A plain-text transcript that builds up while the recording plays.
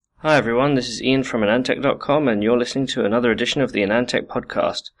Hi everyone, this is Ian from AnandTech.com and you're listening to another edition of the AnandTech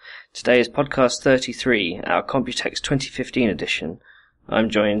Podcast. Today is podcast 33, our Computex 2015 edition.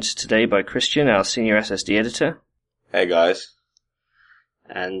 I'm joined today by Kristian, our senior SSD editor. Hey guys.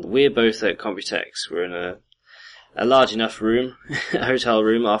 And we're both at Computex. We're in a large enough room, a hotel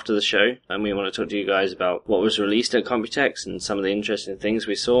room after the show, and we want to talk to you guys about what was released at Computex and some of the interesting things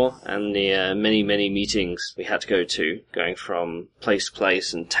we saw, and the many meetings we had to go to, going from place to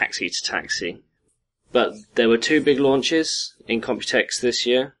place and taxi to taxi. But there were two big launches in Computex this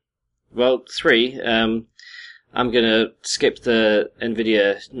year. Well, three. I'm going to skip the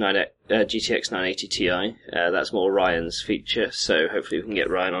NVIDIA GTX 980 Ti. That's more Ryan's feature, so hopefully we can get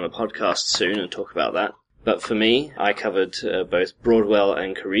Ryan on a podcast soon and talk about that. But for me, I covered both Broadwell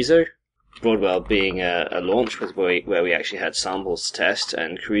and Carrizo. Broadwell being a launch where we actually had samples to test,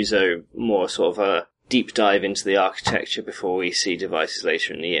 and Carrizo more sort of a deep dive into the architecture before we see devices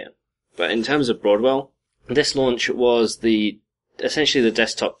later in the year. But in terms of Broadwell, this launch was essentially the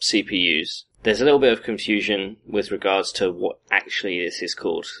desktop CPUs. There's a little bit of confusion with regards to what actually this is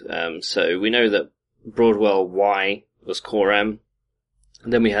called. So we know that Broadwell Y was Core M.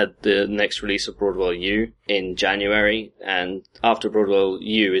 And then we had the next release of Broadwell U in January, and after Broadwell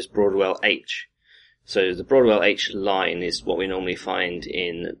U is Broadwell H. So the Broadwell H line is what we normally find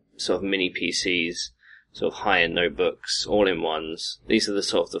in sort of mini PCs, sort of high-end notebooks, all-in-ones. These are the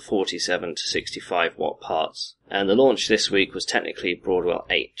sort of the 47 to 65 watt parts. And the launch this week was technically Broadwell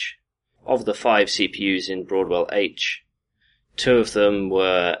H. Of the 5 CPUs in Broadwell H, 2 of them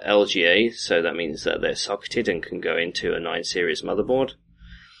were LGA, so that means that they're socketed and can go into a 9 series motherboard.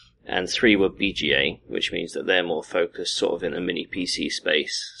 And 3 were BGA, which means that they're more focused sort of in a mini PC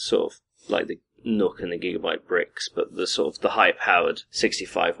space, sort of like the Nook and the Gigabyte bricks, but the sort of the high-powered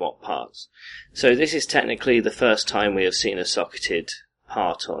 65 watt parts. So this is technically the first time we have seen a socketed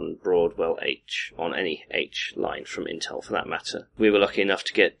part on Broadwell H, on any H line from Intel for that matter. We were lucky enough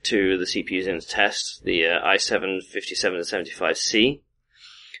to get 2 of the CPUs in the test, the i7-5775C,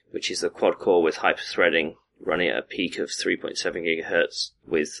 which is the quad-core with hyper-threading, running at a peak of 3.7 GHz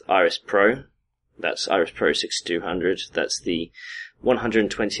with Iris Pro. That's Iris Pro 6200. That's the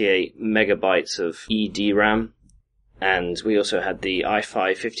 128 megabytes of eDRAM. And we also had the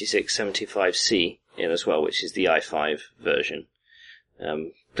i5-5675C in as well, which is the i5 version.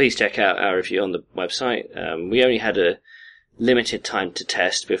 Please check out our review on the website. We only had a limited time to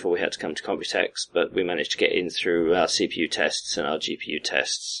test before we had to come to Computex, but we managed to get in through our CPU tests and our GPU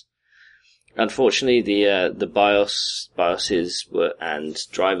tests. Unfortunately, the BIOSes and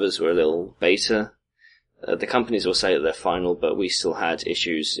drivers were a little beta. The companies will say that they're final, but we still had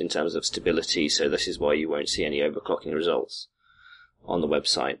issues in terms of stability, so this is why you won't see any overclocking results on the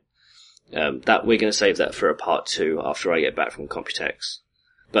website. That we're going to save that for a part 2 after I get back from Computex.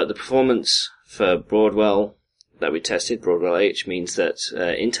 But the performance for Broadwell that we tested, Broadwell H, means that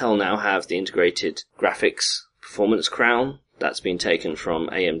Intel now have the integrated graphics performance crown. That's been taken from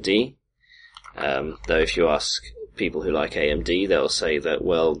AMD. Though if you ask people who like AMD, they'll say that,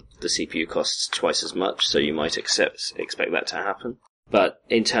 well, the CPU costs twice as much, so you might expect that to happen. But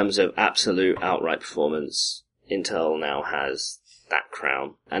in terms of absolute outright performance, Intel now has that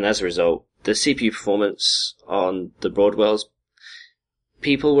crown. And as a result, the CPU performance on the Broadwells,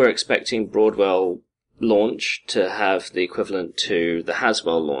 people were expecting Broadwell launch to have the equivalent to the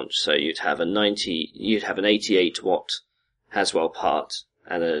Haswell launch. So you'd have an 88 watt Haswell part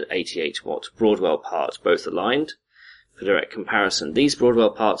and an 88 watt Broadwell part, both aligned for direct comparison. These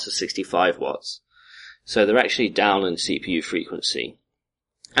Broadwell parts are 65 watts, so they're actually down in CPU frequency.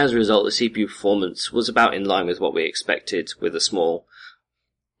 As a result, the CPU performance was about in line with what we expected, with a small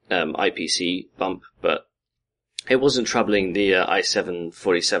IPC bump, but it wasn't troubling the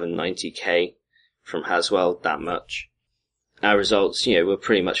i7-4790K from Haswell that much. Our results, were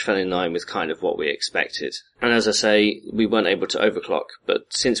pretty much fell in line with kind of what we expected. And as I say, we weren't able to overclock,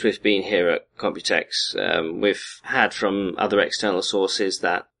 but since we've been here at Computex, we've had from other external sources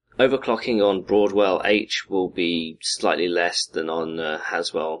that overclocking on Broadwell H will be slightly less than on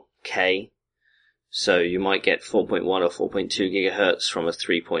Haswell K. So you might get 4.1 or 4.2 GHz from a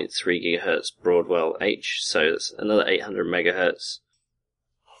 3.3 GHz Broadwell H, so that's another 800 MHz.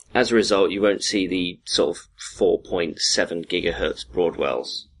 As a result, you won't see the sort of 4.7 GHz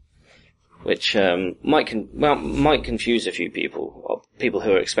Broadwells, which might confuse a few people, or people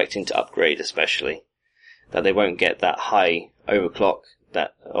who are expecting to upgrade especially, that they won't get that high overclock,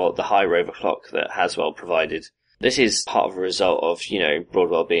 or the higher overclock that Haswell provided. This is part of a result of,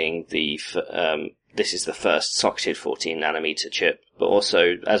 Broadwell being this is the first socketed 14 nanometer chip, but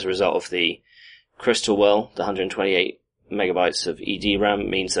also as a result of the Crystalwell, the 128 megabytes of EDRAM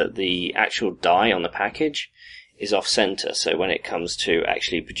means that the actual die on the package is off-center. So when it comes to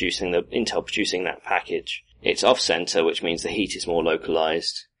actually Intel producing that package, it's off-center, which means the heat is more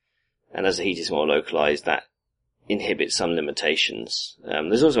localized. And as the heat is more localized, that inhibits some limitations.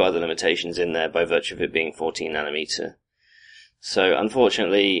 There's also other limitations in there by virtue of it being 14 nanometer. So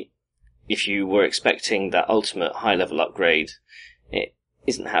unfortunately, if you were expecting that ultimate high-level upgrade, it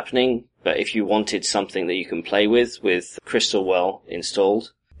isn't happening. But if you wanted something that you can play with Crystal well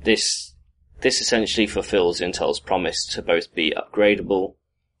installed, this essentially fulfills Intel's promise to both be upgradable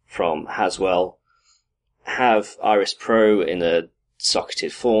from Haswell, have Iris Pro in a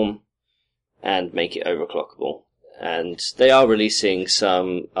socketed form, and make it overclockable. And they are releasing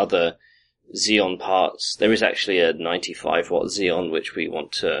some other Xeon parts. There is actually a 95 watt Xeon which we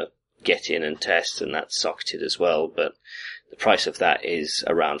want to get in and test, and that's socketed as well, but the price of that is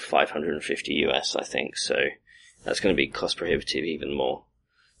around 550 US, I think, so that's going to be cost prohibitive even more.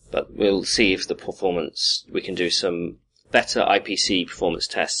 But we'll see if the performance, we can do some better IPC performance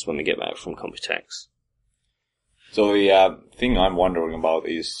tests when we get back from Computex. So the thing I'm wondering about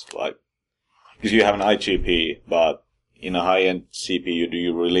is, like, because you have an IGP, but in a high-end CPU, do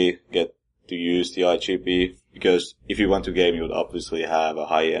you really get to use the IGP? Because if you want to game, you would obviously have a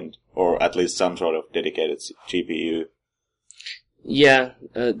high-end, or at least some sort of dedicated GPU. Yeah,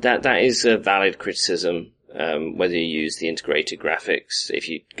 that is a valid criticism, whether you use the integrated graphics. If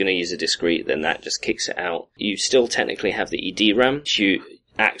you're going to use a discrete, then that just kicks it out. You still technically have the EDRAM, which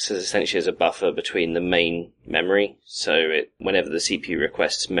acts as essentially as a buffer between the main memory. So whenever the CPU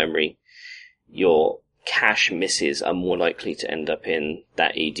requests memory, your cache misses are more likely to end up in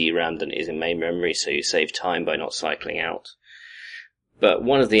that EDRAM than it is in main memory, so you save time by not cycling out. But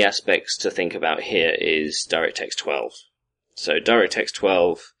one of the aspects to think about here is DirectX 12. So DirectX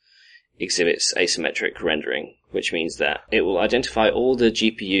 12 exhibits asymmetric rendering, which means that it will identify all the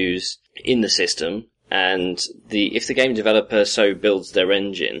GPUs in the system, and if the game developer so builds their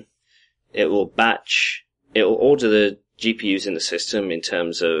engine, it will order the GPUs in the system in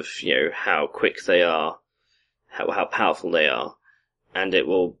terms of, how quick they are, how powerful they are, and it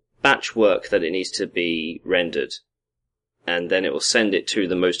will batch work that it needs to be rendered, and then it will send it to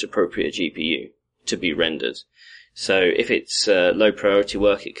the most appropriate GPU to be rendered. So if it's low priority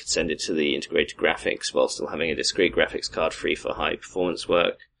work, it could send it to the integrated graphics while still having a discrete graphics card free for high performance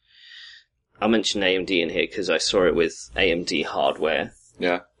work. I'll mention AMD in here because I saw it with AMD hardware.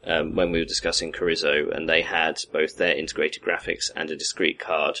 Yeah. When we were discussing Carrizo, and they had both their integrated graphics and a discrete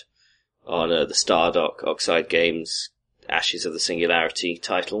card on the Stardock Oxide Games Ashes of the Singularity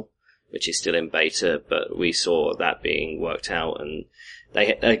title, which is still in beta, but we saw that being worked out, and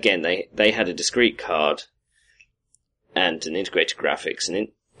they had a discrete card and an integrated graphics, and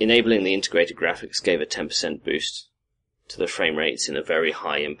enabling the integrated graphics gave a 10% boost to the frame rates in a very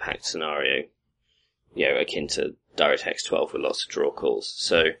high impact scenario, akin to DirectX 12 with lots of draw calls.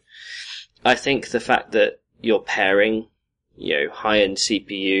 So I think the fact that you're pairing, high-end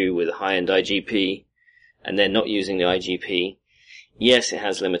CPU with a high-end IGP, and they're not using the IGP, yes, it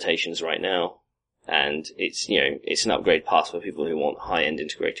has limitations right now, and it's an upgrade path for people who want high-end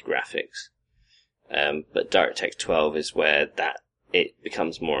integrated graphics. But DirectX 12 is where it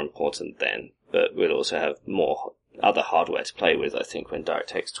becomes more important then, but we'll also have more other hardware to play with, I think, when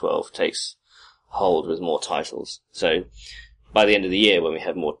DirectX 12 takes hold with more titles. So by the end of the year, when we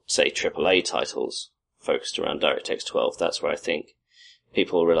have more, say, AAA titles focused around DirectX 12, that's where I think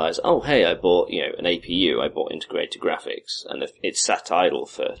people will realize, oh, hey, I bought, an APU, I bought integrated graphics, and if it's sat idle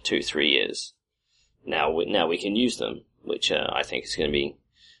for 2-3 years, now we can use them, which I think is going to be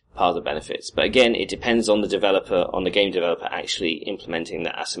part of the benefits. But again, it depends on the game developer actually implementing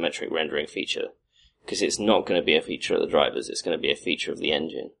that asymmetric rendering feature, because it's not going to be a feature of the drivers, it's going to be a feature of the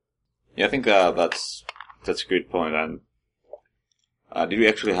engine. Yeah, I think that's a good point. And did we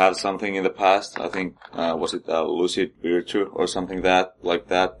actually have something in the past? I think was it Lucid Virtue or something that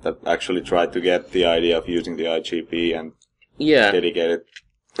actually tried to get the idea of using the IGP and dedicated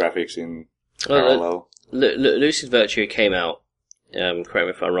graphics in parallel. Lucid Virtue came out, correct me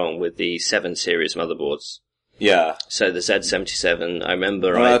if I'm wrong, with the 7 series motherboards. Yeah. So the Z77, I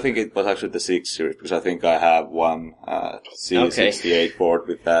remember. I think it was actually the 6 series, because I think I have one C68 board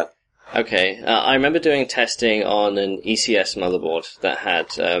with that. Okay, I remember doing testing on an ECS motherboard that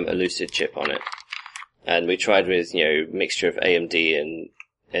had a Lucid chip on it, and we tried with mixture of AMD and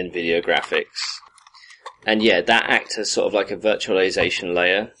NVIDIA graphics, and that acts as sort of like a virtualization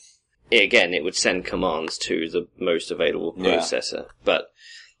layer. It would send commands to the most available processor, but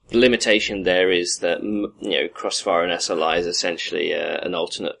the limitation there is that Crossfire and SLI is essentially an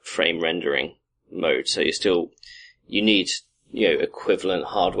alternate frame rendering mode, so you need, equivalent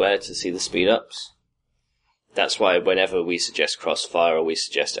hardware to see the speed ups. That's why whenever we suggest Crossfire or we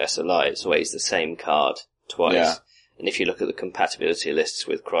suggest SLI, it's always the same card twice. Yeah. And if you look at the compatibility lists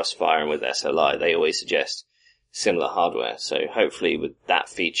with Crossfire and with SLI, they always suggest similar hardware. So hopefully with that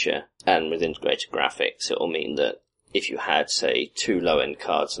feature and with integrated graphics, it will mean that if you had, say, 2 low-end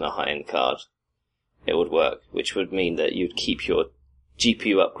cards and a high-end card, it would work, which would mean that you'd keep your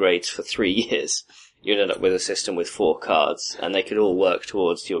GPU upgrades for 3 years. You'd end up with a system with 4 cards, and they could all work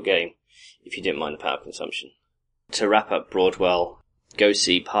towards your game if you didn't mind the power consumption. To wrap up Broadwell, go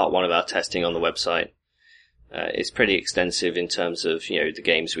see part 1 of our testing on the website. It's pretty extensive in terms of, the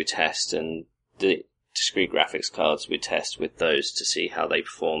games we test and the discrete graphics cards we test with those to see how they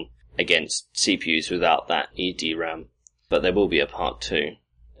perform against CPUs without that EDRAM. But there will be a part 2,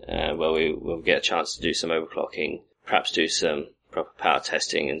 where we will get a chance to do some overclocking, perhaps do some proper power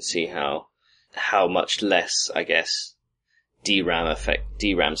testing and see how much less, I guess,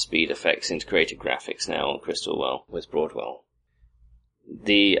 DRAM speed affects integrated graphics now on Crystalwell with Broadwell.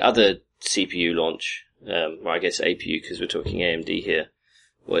 The other CPU launch, or I guess APU because we're talking AMD here,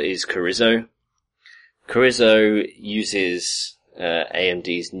 is Carrizo. Carrizo uses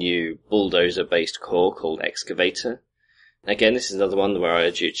AMD's new Bulldozer-based core called Excavator. Again, this is another one where I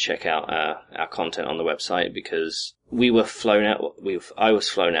urge you to check out our content on the website because I was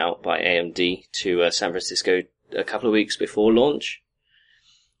flown out by AMD to San Francisco a couple of weeks before launch,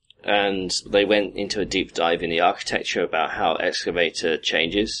 and they went into a deep dive in the architecture about how Excavator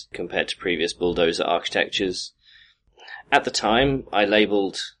changes compared to previous Bulldozer architectures. At the time, I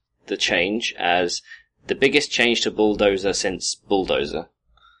labeled the change as the biggest change to Bulldozer since Bulldozer,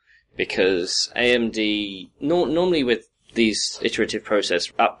 because AMD, normally with these iterative process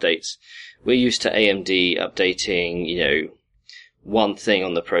updates, we're used to AMD updating, one thing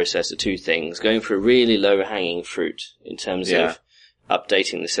on the processor, 2 things, going for a really low-hanging fruit in terms of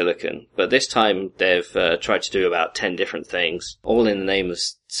updating the silicon. But this time they've tried to do about 10 different things, all in the name of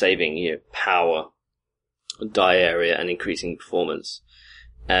saving, power, die area, and increasing performance.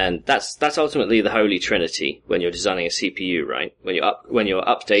 And that's ultimately the holy trinity when you're designing a CPU, right? When you're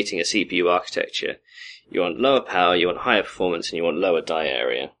updating a CPU architecture, you want lower power, you want higher performance, and you want lower die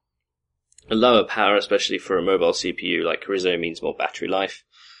area. A lower power, especially for a mobile CPU like Carrizo, means more battery life.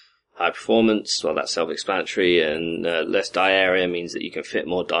 High performance, well, that's self-explanatory, and less die area means that you can fit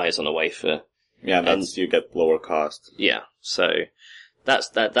more dies on a wafer. Yeah, you get lower cost. Yeah, so that's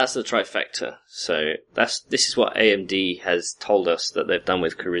the trifecta. So this is what AMD has told us that they've done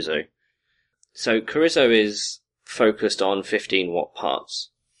with Carrizo. So Carrizo is focused on 15-watt parts.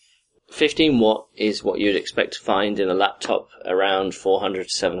 15 watt is what you'd expect to find in a laptop around $400 to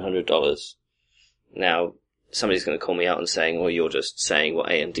 $700. Now, somebody's going to call me out and saying, well, you're just saying what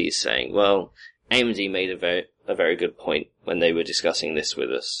AMD is saying. Well, AMD made a very good point when they were discussing this with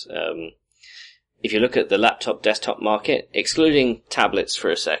us. If you look at the laptop-desktop market, excluding tablets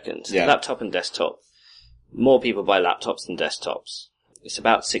for a second, laptop and desktop, more people buy laptops than desktops. It's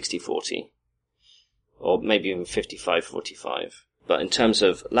about 60-40, or maybe even 55-45. But in terms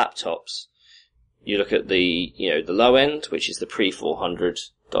of laptops, you look at the low end, which is the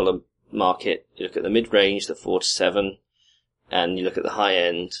pre-$400 market. You look at the mid-range, the 4 to 7, and you look at the high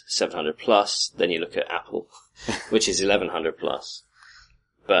end, 700 plus. Then you look at Apple, which is 1100 plus.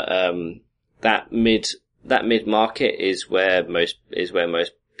 But that mid market is where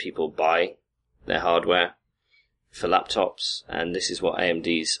most people buy their hardware for laptops, and this is what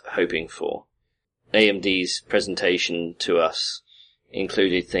AMD's hoping for. AMD's presentation to us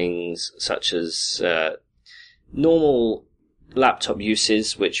included things such as normal laptop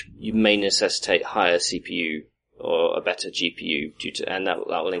uses, which you may necessitate higher CPU or a better GPU and that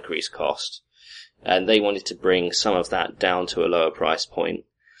will increase cost. And they wanted to bring some of that down to a lower price point,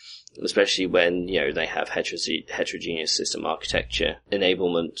 especially when they have heterogeneous system architecture,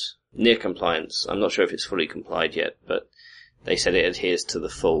 enablement, near compliance. I'm not sure if it's fully complied yet, but they said it adheres to the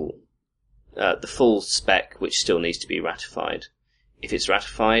full spec, which still needs to be ratified. If it's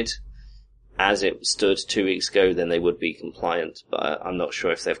ratified as it stood 2 weeks ago, then they would be compliant, but I'm not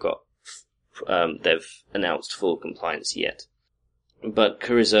sure if they've announced full compliance yet. But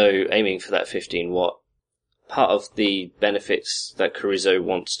Carrizo aiming for that 15 watt. Part of the benefits that Carrizo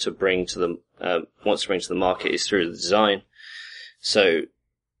wants to bring to the market is through the design. So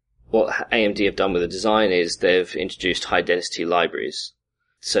what AMD have done with the design is they've introduced high density libraries.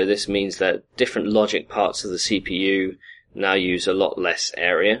 So this means that different logic parts of the CPU now use a lot less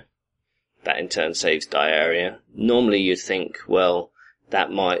area. That in turn saves die area. Normally you'd think, well,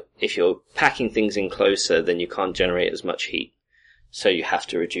 if you're packing things in closer, then you can't generate as much heat. So you have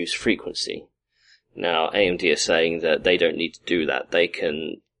to reduce frequency. Now, AMD are saying that they don't need to do that. They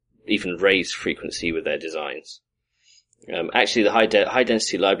can even raise frequency with their designs. Actually, the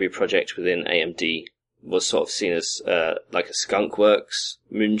high-density library project within AMD was sort of seen as like a skunkworks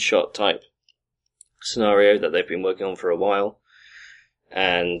moonshot type scenario that they've been working on for a while.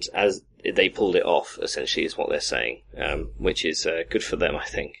 And as they pulled it off, essentially, is what they're saying, which is good for them, I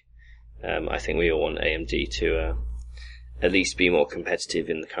think. I think we all want AMD to at least be more competitive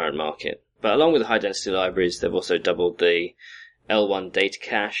in the current market. But along with the high-density libraries, they've also doubled the L1 data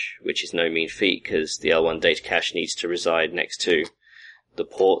cache, which is no mean feat because the L1 data cache needs to reside next to the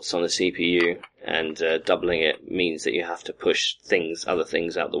ports on the CPU, and doubling it means that you have to push other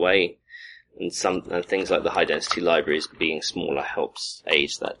things out the way. And things like the high-density libraries being smaller helps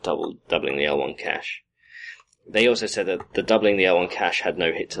aid that doubling the L1 cache. They also said that the doubling the L1 cache had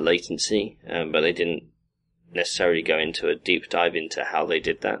no hit to latency, but they didn't necessarily go into a deep dive into how they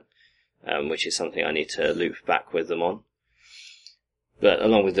did that, which is something I need to loop back with them on. But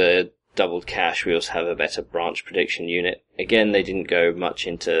along with the doubled cache, we also have a better branch prediction unit. Again, they didn't go much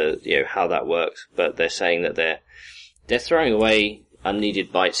into how that works, but they're saying that they're throwing away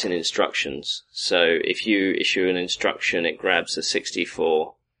unneeded bytes in instructions. So if you issue an instruction, it grabs a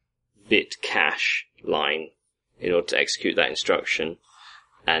 64-bit cache line in order to execute that instruction,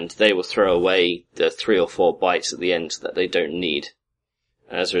 and they will throw away the 3 or 4 bytes at the end that they don't need.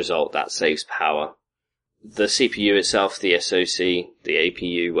 And as a result, that saves power. The CPU itself, the SoC, the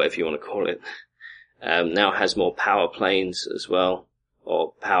APU, whatever you want to call it, now has more power planes as well,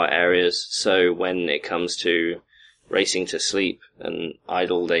 or power areas, so when it comes to racing to sleep and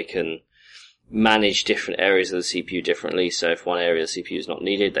idle, they can manage different areas of the CPU differently. So if one area of the CPU is not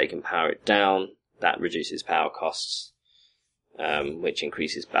needed, they can power it down. That reduces power costs, which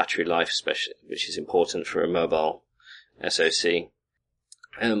increases battery life, especially, which is important for a mobile SoC.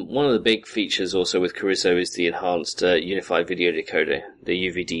 One of the big features also with Carrizo is the enhanced Unified Video Decoder, the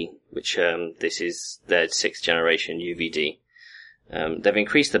UVD, which this is their 6th generation UVD. They've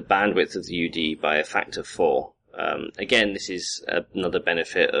increased the bandwidth of the UD by a factor of 4. Again, this is another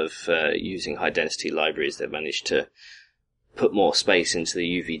benefit of using high-density libraries. They've managed to put more space into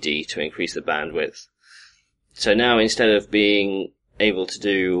the UVD to increase the bandwidth. So now, instead of being able to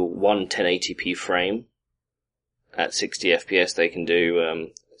do one 1080p frame at 60 FPS, they can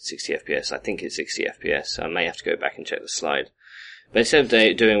do 60 FPS. I think it's 60 FPS. I may have to go back and check the slide. But instead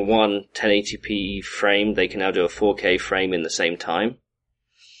of doing one 1080p frame, they can now do a 4K frame in the same time,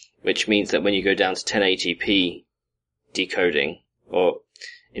 which means that when you go down to 1080p decoding, or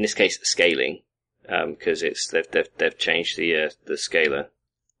in this case scaling, because they've changed the scaler.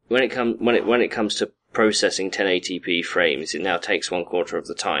 When it comes to processing 1080p frames, it now takes 1/4 of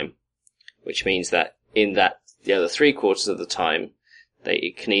the time, which means that in the other 3/4 of the time,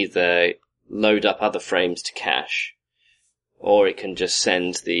 it can either load up other frames to cache, or it can just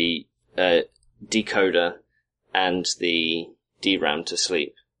send the decoder and the DRAM to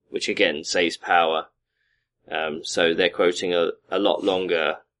sleep, which again saves power. So they're quoting a lot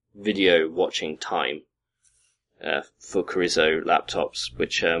longer video watching time for Carrizo laptops,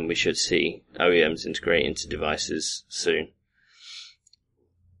 which we should see OEMs integrate into devices soon.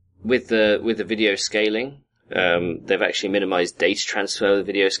 With the video scaling, they've actually minimized data transfer with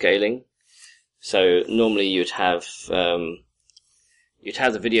video scaling. So normally you'd have the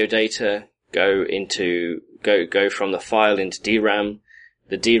video data go from the file into DRAM.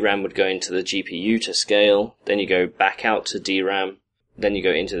 The DRAM would go into the GPU to scale, then you go back out to DRAM, then you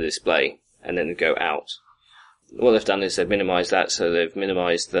go into the display, and then go out. What they've done is they've minimized that, so they've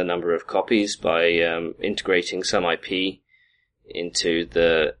minimized the number of copies by integrating some IP into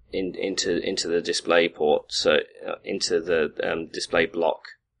the display port, so into the display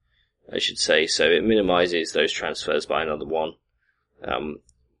block, I should say. So it minimizes those transfers by another one.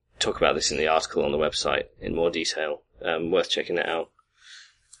 Talk about this in the article on the website in more detail. Worth checking that out.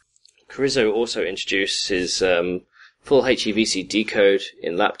 Carrizo also introduces full HEVC decode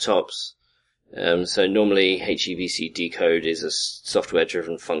in laptops. So normally HEVC decode is a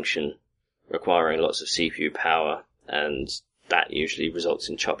software-driven function requiring lots of CPU power, and that usually results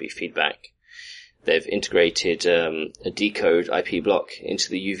in choppy feedback. They've integrated a decode IP block into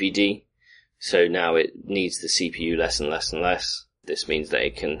the UVD, so now it needs the CPU less and less and less. This means that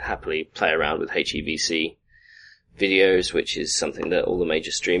it can happily play around with HEVC videos, which is something that all the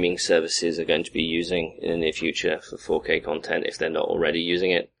major streaming services are going to be using in the near future for 4K content if they're not already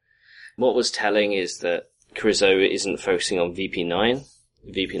using it. What was telling is that Carrizo isn't focusing on VP9.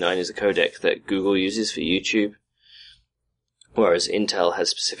 VP9 is a codec that Google uses for YouTube, whereas Intel has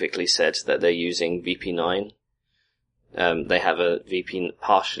specifically said that they're using VP9. They have a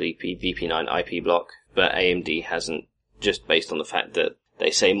partially VP9 IP block, but AMD hasn't, just based on the fact that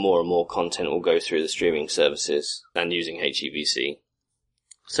they say more and more content will go through the streaming services and using HEVC.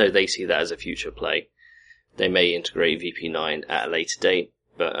 So they see that as a future play. They may integrate VP9 at a later date,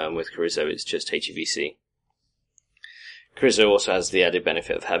 but with Carrizo it's just HEVC. Carrizo also has the added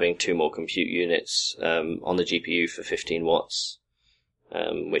benefit of having 2 more compute units on the GPU for 15 watts,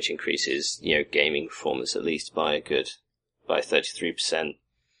 which increases, gaming performance at least by 33%.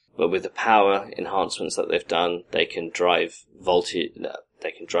 But with the power enhancements that they've done, they can drive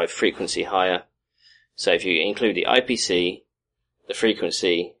frequency higher. So if you include the IPC, the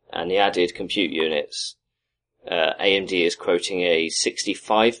frequency, and the added compute units, AMD is quoting a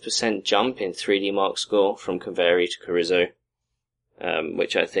 65% jump in 3D Mark score from Convari to Carrizo,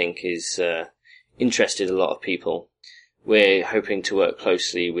 which I think is interested a lot of people. We're hoping to work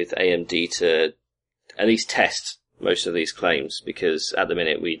closely with AMD to at least test most of these claims, because at the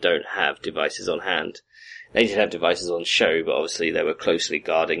minute we don't have devices on hand. They did have devices on show, but obviously they were closely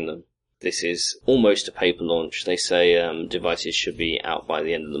guarding them. This is almost a paper launch. They say devices should be out by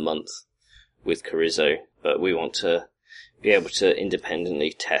the end of the month with Carrizo, but we want to be able to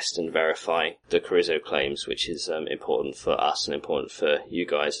independently test and verify the Carrizo claims, which is important for us and important for you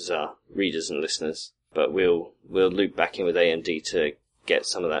guys as our readers and listeners. But we'll loop back in with AMD to get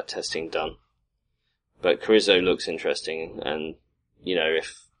some of that testing done. But Carrizo looks interesting, and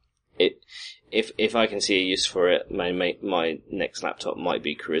if I can see a use for it, my next laptop might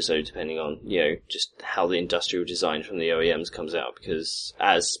be Carrizo, depending on just how the industrial design from the OEMs comes out. Because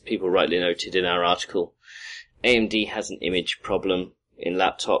as people rightly noted in our article, AMD has an image problem in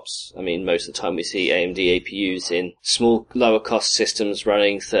laptops. I mean, most of the time we see AMD APUs in small, lower cost systems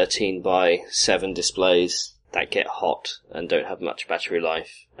running 13:7 displays that get hot and don't have much battery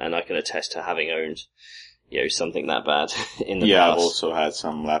life. And I can attest to having owned, something that bad in the past. Yeah, I've also had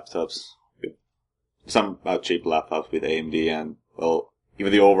some laptops, some cheap laptops with AMD, and, well,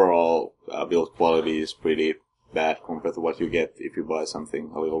 even the overall build quality is pretty bad compared to what you get if you buy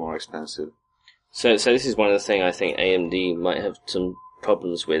something a little more expensive. So this is one of the things I think AMD might have some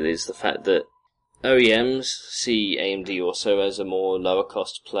problems with, is the fact that OEMs see AMD also as a more lower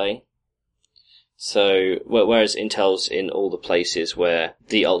cost play. So, whereas Intel's in all the places where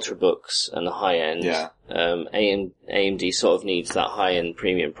the ultrabooks and the high end, AMD sort of needs that high end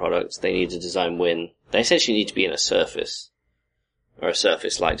premium product. They need a design win. They essentially need to be in a Surface, or a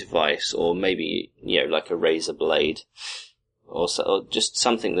Surface-like device, or maybe, like a Razer Blade, or just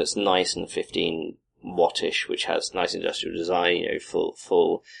something that's nice and 15 wattish, which has nice industrial design,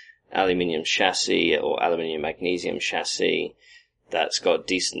 full aluminium chassis or aluminium magnesium chassis, that's got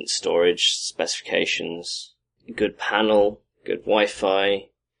decent storage specifications, good panel, good Wi-Fi,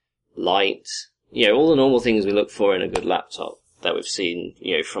 light, all the normal things we look for in a good laptop that we've seen,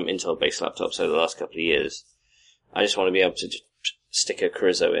 from Intel-based laptops over the last couple of years. I just want to be able to just stick a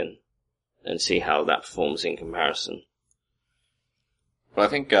Carrizo in and see how that performs in comparison. Well, I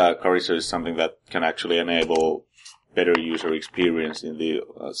think Carrizo is something that can actually enable better user experience in the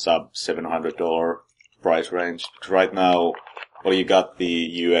sub $700 price range. Right now, well, you got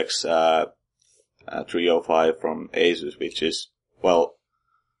the UX 305 from Asus, which is, well,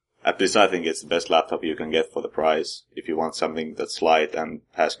 at least I think it's the best laptop you can get for the price if you want something that's light and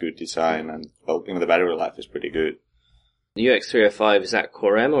has good design, and, well, even the battery life is pretty good. The UX 305, is that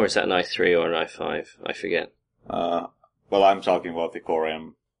Core M or is that an i3 or an i5? I forget. Well, I'm talking about the Core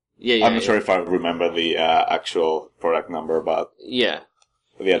M. Yeah, I'm not sure if I remember the actual product number, but yeah,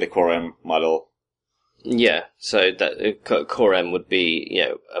 the Core M model. Yeah, so that Core M would be,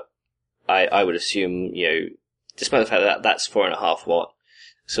 I would assume, despite the fact that that's 4.5 watt,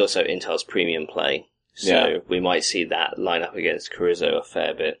 it's also Intel's premium play. So we might see that line up against Carrizo a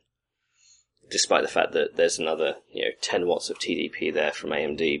fair bit, despite the fact that there's another, 10 watts of TDP there from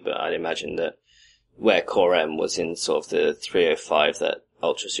AMD. But I'd imagine that where Core M was in sort of the 305, that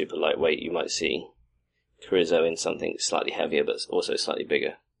ultra super lightweight, you might see Carrizo in something slightly heavier, but also slightly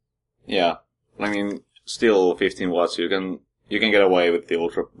bigger. Yeah. I mean, still 15 watts, you can get away with the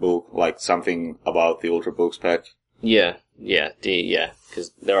Ultrabook, like something about the Ultrabook spec. Yeah,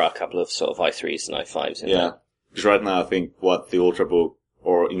 because there are a couple of sort of i3s and i5s in there. Because right now I think what the Ultrabook,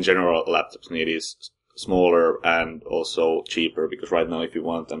 or in general laptops need, is smaller and also cheaper, because right now if you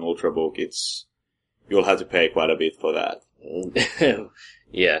want an Ultrabook, you'll have to pay quite a bit for that.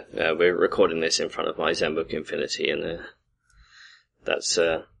 We're recording this in front of my ZenBook Infinity, and that's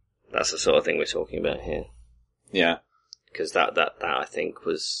the sort of thing we're talking about here. Yeah. Because that I think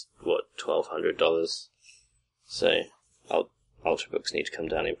was, $1,200. So, Ultrabooks need to come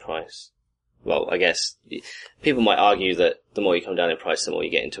down in price. well, I guess people might argue that the more you come down in price, the more you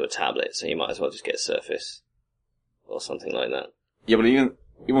get into a tablet, so you might as well just get Surface or something like that. Yeah, but even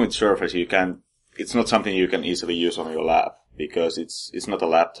with Surface, it's not something you can easily use on your lap, because it's not a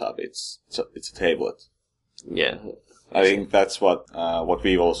laptop, it's a tablet. Yeah. I think that's what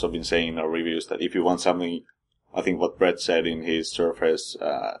we've also been saying in our reviews, that if you want something, I think what Brett said in his Surface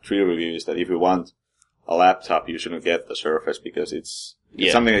 3 review is that if you want a laptop, you shouldn't get the Surface, because it's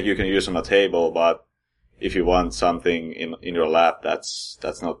something that you can use on a table, but if you want something in your lap, that's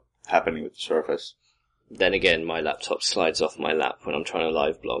not happening with the Surface. Then again, my laptop slides off my lap when I'm trying to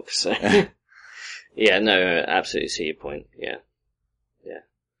live blog, so... Yeah, no, absolutely see your point, yeah.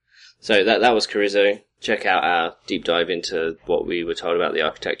 So that was Carrizo. Check out our deep dive into what we were told about the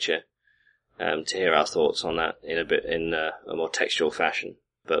architecture, to hear our thoughts on that in a more textual fashion.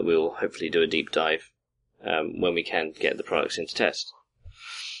 But we'll hopefully do a deep dive when we can get the products into test.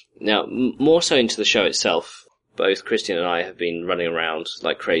 Now, more so into the show itself, both Kristian and I have been running around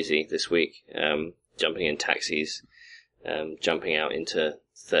like crazy this week, jumping in taxis, jumping out into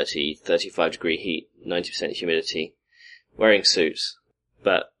 35 degree heat, 90% humidity, wearing suits.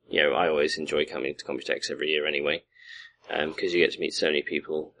 But, I always enjoy coming to Computex every year anyway, because you get to meet so many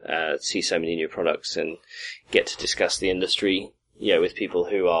people, see so many new products, and get to discuss the industry, with people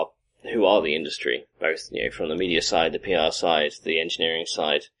who are the industry, both, from the media side, the PR side, the engineering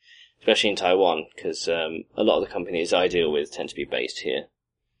side, especially in Taiwan, because a lot of the companies I deal with tend to be based here.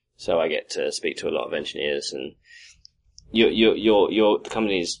 So I get to speak to a lot of engineers, and the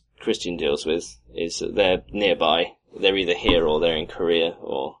companies Kristian deals with is that they're nearby. They're either here or they're in Korea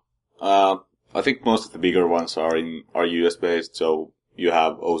or... I think most of the bigger ones are US based, so you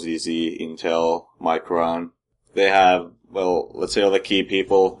have OZZ, Intel, Micron. They have, well, let's say all the key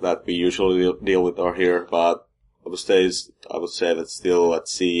people that we usually deal with are here, but I would say that still at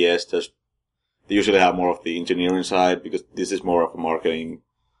CES they usually have more of the engineering side, because this is more of a marketing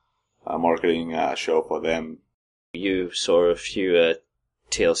show for them. You saw a few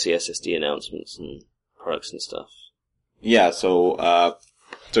TLC SSD announcements and products and stuff. Yeah, so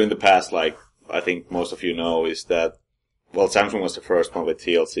in the past, like I think most of you know, is that, well, Samsung was the first one with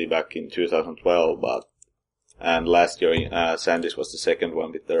TLC back in 2012, and last year SanDisk was the second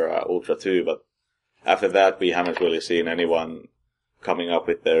one with their Ultra 2, but after that we haven't really seen anyone coming up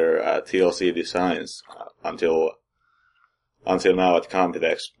with their TLC designs until now at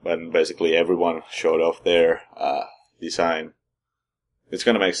Computex, when basically everyone showed off their design. It's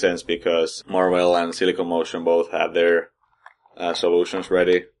gonna make sense because Marvell and Silicon Motion both have their solutions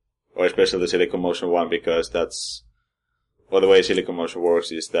ready, or especially the Silicon Motion one, because the way Silicon Motion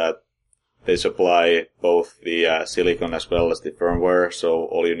works is that they supply both the silicon as well as the firmware, so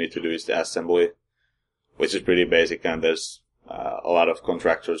all you need to do is the assembly, which is pretty basic, and there's a lot of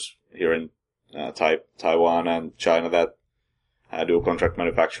contractors here in Taiwan and China that do contract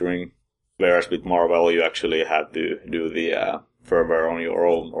manufacturing, whereas with Marvell you actually have to do the firmware on your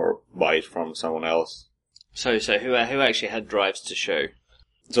own or buy it from someone else. So who actually had drives to show?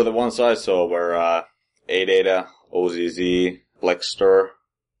 So the ones I saw were ADATA, OZZ, Plextor.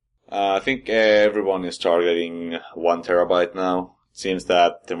 I think everyone is targeting 1 terabyte now. It seems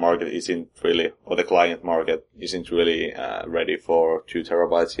that the market isn't really, or the client market isn't really ready for 2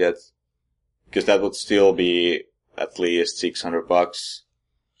 terabytes yet, because that would still be at least $600.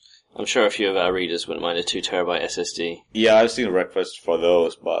 I'm sure a few of our readers wouldn't mind a 2 terabyte SSD. Yeah, I've seen requests for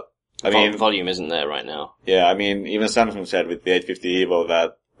those, but volume isn't there right now. Yeah, I mean, even Samsung said with the 850 EVO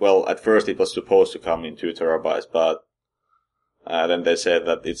that, well, at first it was supposed to come in 2 terabytes, but then they said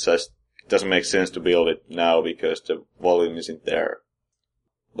that it doesn't make sense to build it now because the volume isn't there.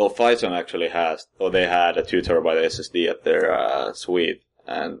 Well, Phison actually they had a 2 terabyte SSD at their suite,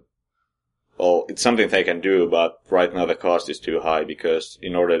 and well, it's something they can do, but right now the cost is too high, because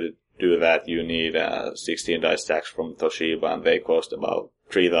in order to do that you need 16 die stacks from Toshiba, and they cost about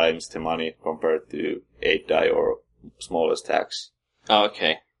 3 times the money compared to 8 die or smaller stacks. Oh,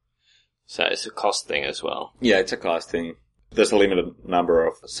 okay. So it's a cost thing as well. Yeah, it's a cost thing. There's a limited number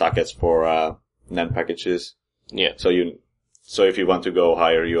of sockets for NAND packages. Yeah. So if you want to go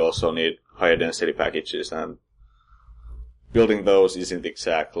higher, you also need higher density packages, and building those isn't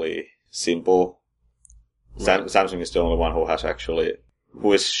exactly simple. Right. Samsung is the only one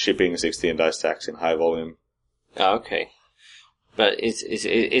who is shipping 16 die stacks in high volume. Oh, okay. But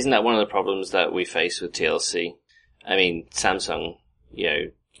isn't that one of the problems that we face with TLC? I mean, Samsung,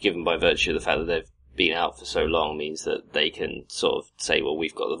 given by virtue of the fact that they've been out for so long, means that they can sort of say, well,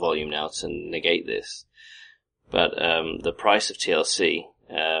 we've got the volume now to negate this. But the price of TLC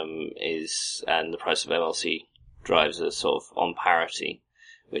and the price of MLC drives are sort of on parity,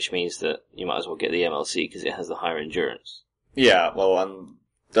 which means that you might as well get the MLC because it has the higher endurance. Yeah, well, and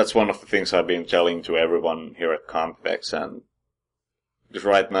that's one of the things I've been telling to everyone here at Computex, and just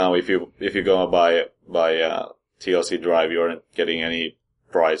right now, if you go buy a TLC drive, you aren't getting any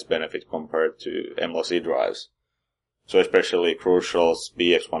price benefit compared to MLC drives. So especially Crucial's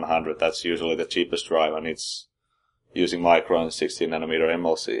BX100, that's usually the cheapest drive, and it's using Micron 16 nanometer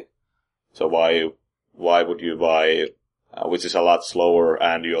MLC. So why would you buy, which is a lot slower,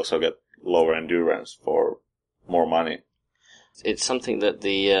 and you also get lower endurance for more money? It's something that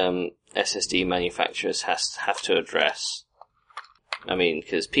the SSD manufacturers have to address. I mean,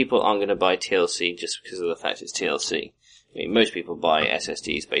 because people aren't going to buy TLC just because of the fact it's TLC. I mean, most people buy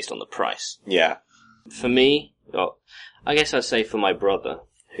SSDs based on the price. Yeah. For me, well, I guess I'd say for my brother,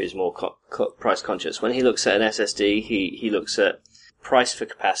 who's more price conscious, when he looks at an SSD, he looks at price for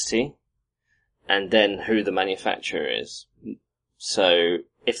capacity, and then who the manufacturer is. So,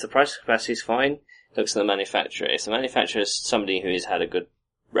 if the price for capacity is fine, looks at the manufacturer. If the manufacturer is somebody who he's had a good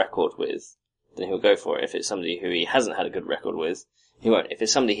record with, then he'll go for it. If it's somebody who he hasn't had a good record with, he won't. If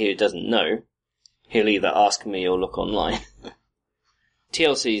it's somebody who doesn't know, he'll either ask me or look online.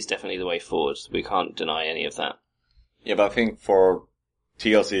 TLC is definitely the way forward. We can't deny any of that. Yeah, but I think for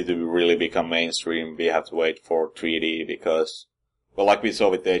TLC to really become mainstream, we have to wait for 3D because, well, like we saw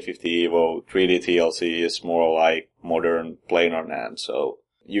with the 850 Evo, 3D TLC is more like modern planar NAND, so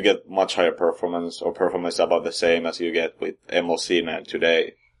you get much higher performance, or performance about the same as you get with MLC NAND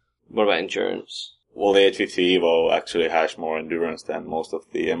today. What about endurance? Well, the 850 Evo actually has more endurance than most of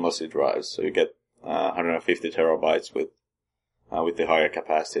the MLC drives, so you get 150 terabytes with the higher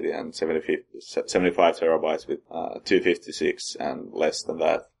capacity, and 75 terabytes with 256 and less than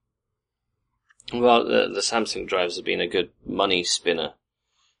that. Well, the Samsung drives have been a good money spinner.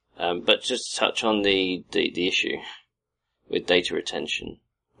 But just to touch on the issue with data retention.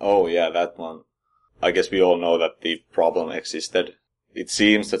 Oh yeah, that one. I guess we all know that the problem existed. It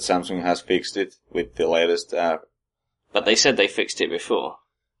seems that Samsung has fixed it with the latest But they said they fixed it before.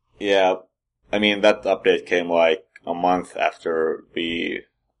 Yeah, I mean, that update came like a month after we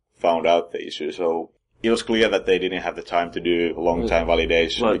found out the issue, so it was clear that they didn't have the time to do long-time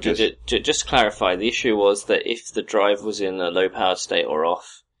validation. Well, just to clarify, the issue was that if the drive was in a low-powered state or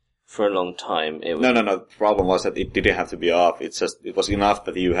off for a long time, it was... No. The problem was that it didn't have to be off. It was enough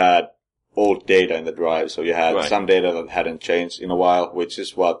that you had old data in the drive, so you had some data that hadn't changed in a while, which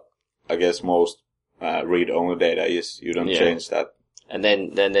is what I guess most read-only data is. You don't change that. And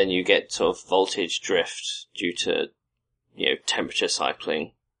then you get sort of voltage drift due to, temperature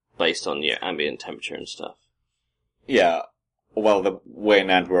cycling based on your ambient temperature and stuff. Yeah. Well, the way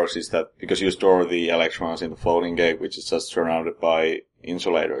NAND works is that because you store the electrons in the floating gate, which is just surrounded by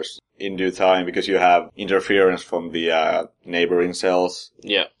insulators, in due time, because you have interference from the neighboring cells.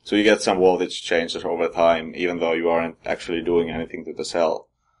 Yeah. So you get some voltage changes over time, even though you aren't actually doing anything to the cell.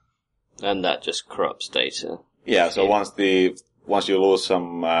 And that just corrupts data. Yeah, so once you lose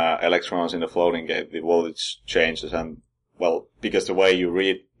some electrons in the floating gate, the voltage changes, and, well, because the way you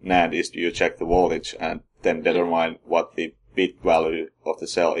read NAND is you check the voltage and then determine what the bit value of the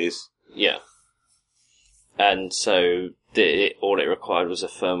cell is. Yeah. And so all it required was a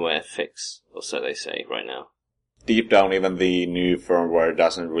firmware fix, or so they say right now. Deep down, even the new firmware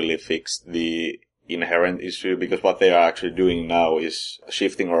doesn't really fix the inherent issue, because what they are actually doing now is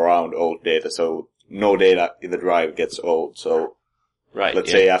shifting around old data, so no data in the drive gets old. So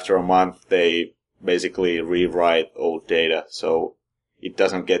let's say after a month they basically rewrite old data, so it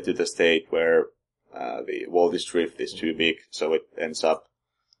doesn't get to the state where the voltage drift is too big, so it ends up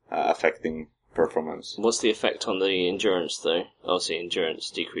affecting performance. What's the effect on the endurance, though? Obviously,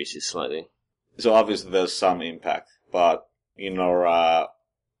 endurance decreases slightly. So obviously there's some impact, but in our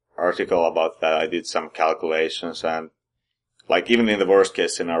article about that, I did some calculations, and like even in the worst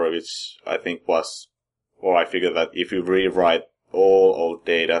case scenario, which I think was, or I figured that if you rewrite all old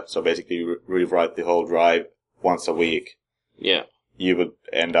data, so basically you rewrite the whole drive once a week, you would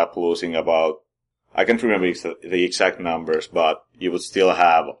end up losing about, I can't remember the exact numbers, but you would still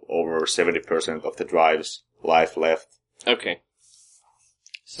have over 70% of the drive's life left. Okay.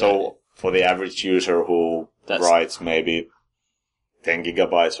 So for the average user who writes maybe 10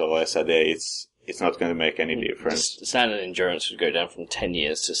 gigabytes or less a day, it's not going to make any difference. The standard endurance would go down from 10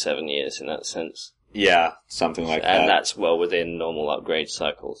 years to 7 years in that sense. Yeah, something like that. And that's well within normal upgrade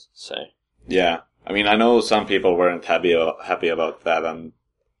cycles, so. Yeah. I mean, I know some people weren't happy about that, and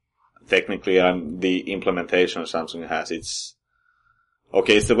technically the implementation Samsung has, it's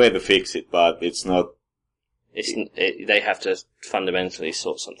the way to fix it, but it's not. They have to fundamentally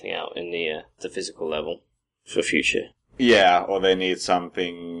sort something out in the physical level for future. Yeah, or they need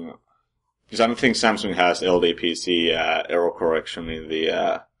something. Because I don't think Samsung has LDPC error correction in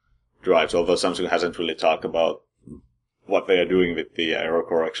the drives, although Samsung hasn't really talked about what they are doing with the error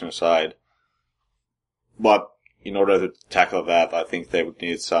correction side. But in order to tackle that, I think they would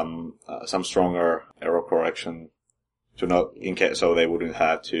need some stronger error correction to not, in case, so they wouldn't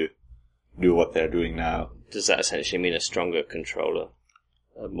have to do what they're doing now. Does that essentially mean a stronger controller?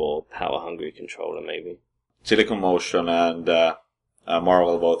 A more power-hungry controller, maybe? Silicon Motion and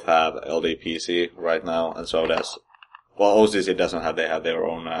Marvel both have LDPC right now, and so does... Well, OCC doesn't have, they have their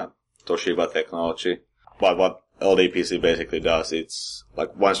own Toshiba technology. But what LDPC basically does, it's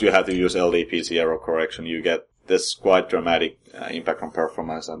like once you have to use LDPC error correction, you get this quite dramatic impact on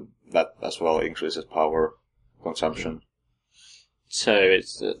performance, and that as well increases power consumption. So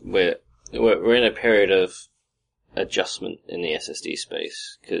it's we're in a period of adjustment in the SSD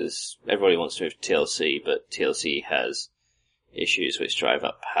space, because everybody wants to move to TLC, but TLC has issues which drive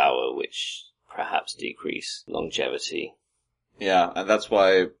up power, which perhaps decrease longevity. Yeah, and that's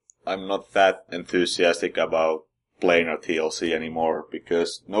why I'm not that enthusiastic about planar TLC anymore,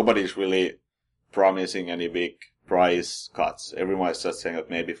 because nobody's really promising any big price cuts. Everyone's just saying that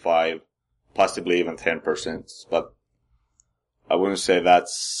maybe 5, possibly even 10%, but I wouldn't say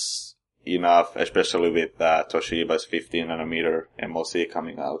that's enough, especially with Toshiba's 15nm MLC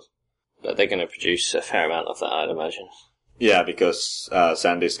coming out. But they're going to produce a fair amount of that, I'd imagine. Yeah, because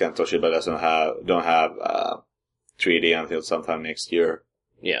SanDisk and Toshiba don't have 3D until sometime next year.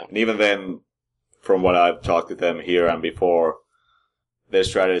 Yeah. And even then, from what I've talked to them here and before, their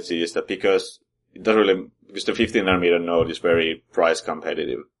strategy is that because the 15nm node is very price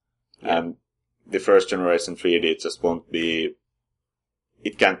competitive, yeah. And the first generation 3D just won't be.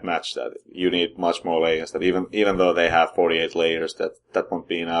 It can't match that. You need much more layers. That even though they have 48 layers, that won't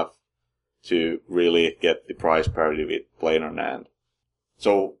be enough to really get the price parity with planar NAND.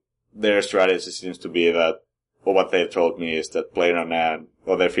 So their strategy seems to be that, or what they've told me is that planar NAND,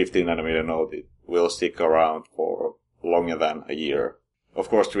 or their 15nm node, it will stick around for longer than a year. Of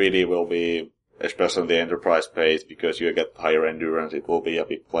course, 3D will be, especially in the enterprise space, because you get higher endurance, it will be a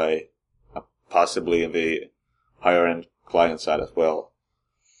big play, possibly in the higher end client side as well.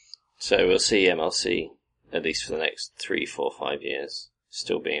 So we'll see MLC, at least for the next 3, 4, 5 years,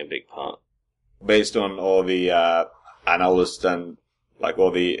 still being a big part. Based on all the analysts and like all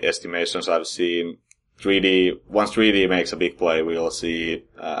the estimations I've seen, once 3D makes a big play, we'll see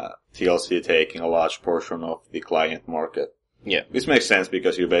TLC taking a large portion of the client market. Yeah. This makes sense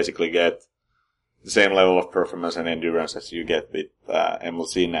because you basically get the same level of performance and endurance as you get with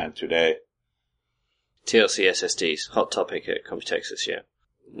MLC NAND today. TLC SSDs, hot topic at Computex this year.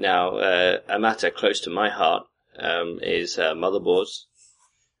 Now, a matter close to my heart is motherboards,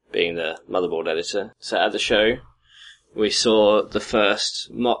 being the motherboard editor. So at the show, we saw the first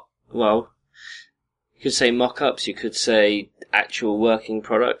you could say mock-ups, you could say actual working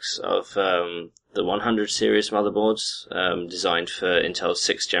products of the 100 series motherboards designed for Intel's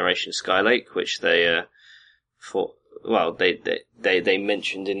 6th generation Skylake, which they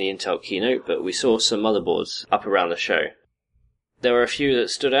mentioned in the Intel keynote, but we saw some motherboards up around the show. There were a few that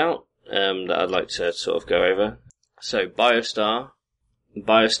stood out that I'd like to sort of go over. So BioStar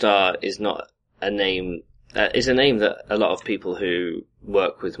is not a name. Is a name that a lot of people who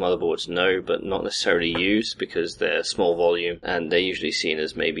work with motherboards know, but not necessarily use because they're small volume and they're usually seen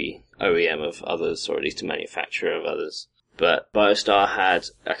as maybe OEM of others, or at least a manufacturer of others. But BioStar had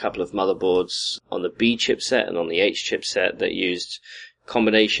a couple of motherboards on the B chipset and on the H chipset that used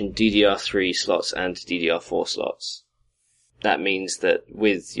combination DDR3 slots and DDR4 slots. That means that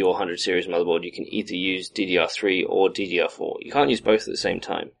with your 100 series motherboard, you can either use DDR3 or DDR4. You can't use both at the same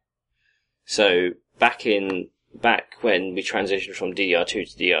time. So back when we transitioned from DDR2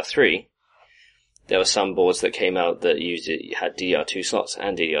 to DDR3, there were some boards that came out that had DDR2 slots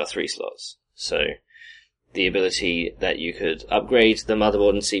and DDR3 slots. So the ability that you could upgrade the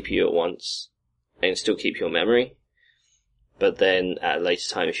motherboard and CPU at once and still keep your memory. But then at a later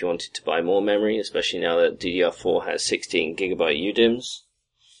time, if you wanted to buy more memory, especially now that DDR4 has 16 gigabyte UDIMMs,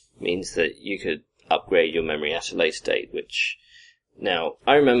 means that you could upgrade your memory at a later date, which now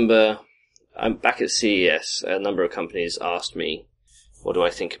I remember I'm back at CES, a number of companies asked me, what do I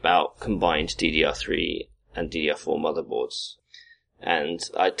think about combined DDR3 and DDR4 motherboards? And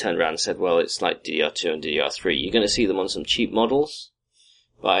I turned around and said, well, it's like DDR2 and DDR3. You're going to see them on some cheap models,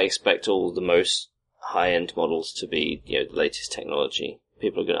 but I expect all the most high-end models to be, the latest technology.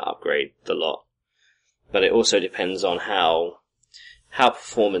 People are going to upgrade the lot. But it also depends on how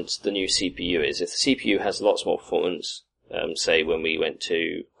performant the new CPU is. If the CPU has lots more performance, say when we went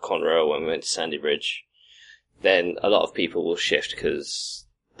to Conroe, when we went to Sandy Bridge, then a lot of people will shift because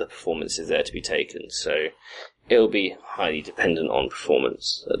the performance is there to be taken. So it'll be highly dependent on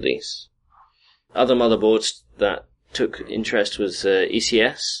performance, at least. Other motherboards that took interest was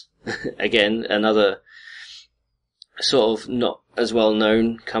ECS. Again, another sort of not as well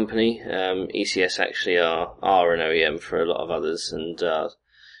known company. ECS actually are an OEM for a lot of others, and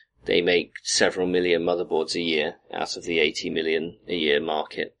they make several million motherboards a year out of the 80 million a year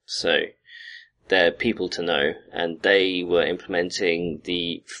market. So they're people to know, and they were implementing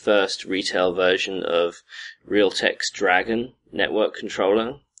the first retail version of Realtek's Dragon network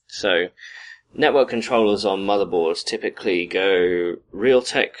controller. So network controllers on motherboards typically go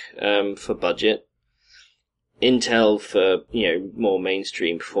Realtek for budget, Intel for, more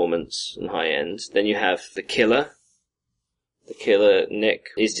mainstream performance and high end. Then you have the Killer. The Killer NIC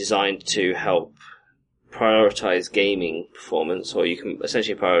is designed to help prioritize gaming performance, or you can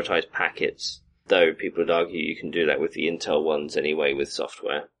essentially prioritize packets, though people would argue you can do that with the Intel ones anyway with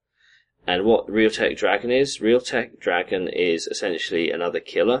software. And what Realtek Dragon is? Realtek Dragon is essentially another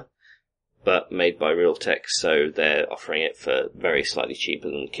Killer, but made by Realtek, so they're offering it for very slightly cheaper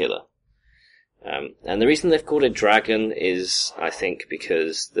than Killer. And the reason they've called it Dragon is, I think,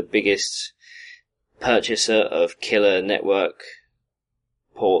 because the biggest purchaser of Killer network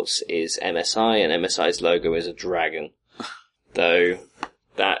ports is MSI, and MSI's logo is a dragon. Though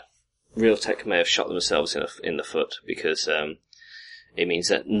that Realtek may have shot themselves in the foot, because it means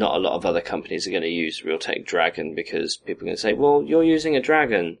that not a lot of other companies are going to use Realtek Dragon, because people are going to say, well, you're using a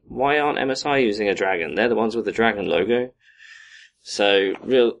dragon. Why aren't MSI using a dragon? They're the ones with the dragon logo. So,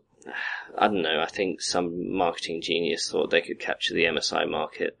 I don't know, I think some marketing genius thought they could capture the MSI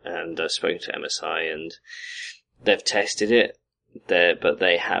market, and spoken to MSI, and they've tested it there, but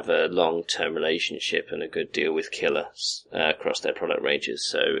they have a long-term relationship and a good deal with Killer across their product ranges,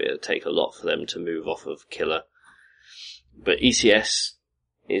 so it'll take a lot for them to move off of Killer. But ECS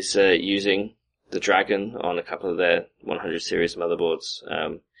is using the Dragon on a couple of their 100 series motherboards.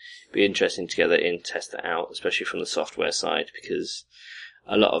 Be interesting to get that in, test that out, especially from the software side, because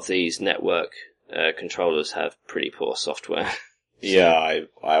a lot of these network controllers have pretty poor software. Yeah,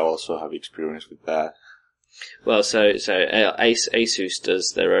 I also have experience with that. Well, so Asus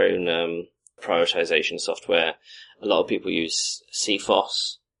does their own prioritization software. A lot of people use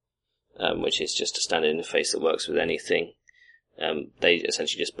CFOS, which is just a standard interface that works with anything. They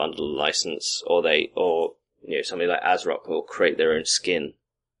essentially just bundle a license, or somebody like ASRock will create their own skin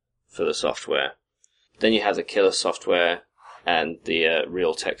for the software. Then you have the Killer software and the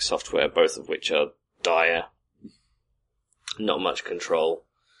Realtek software, both of which are dire. Not much control.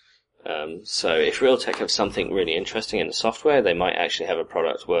 So if Realtek have something really interesting in the software, they might actually have a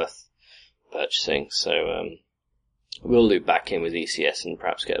product worth purchasing. So we'll loop back in with ECS and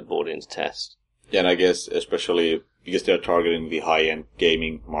perhaps get a board in to test. Yeah, and I guess especially because they're targeting the high-end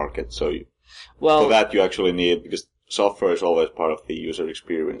gaming market, so for that you actually need, because software is always part of the user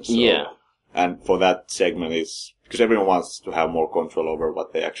experience. So, yeah. And for that segment, it's because everyone wants to have more control over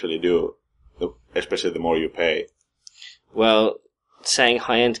what they actually do, especially the more you pay. Well, saying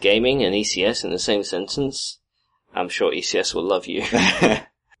high-end gaming and ECS in the same sentence, I'm sure ECS will love you.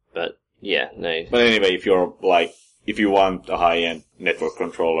 But, yeah, no. But anyway, if you want a high-end network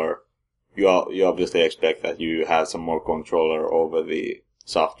controller, you obviously expect that you have some more controller over the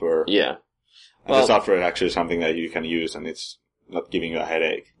software. Yeah. And the software is actually something that you can use, and it's not giving you a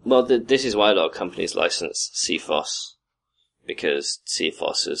headache. Well, this is why a lot of companies license CFOS, because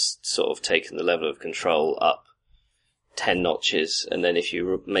CFOS has sort of taken the level of control up 10 notches, and then if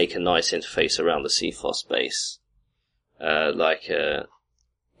you make a nice interface around the CFOS base, people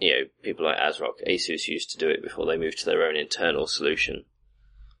like ASRock, Asus used to do it before they moved to their own internal solution.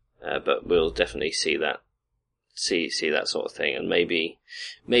 But we'll definitely see that sort of thing, and maybe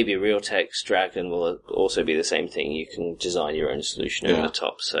Realtek's Dragon will also be the same thing. You can design your own solution over the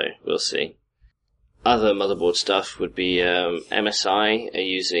top, so we'll see. Other motherboard stuff would be MSI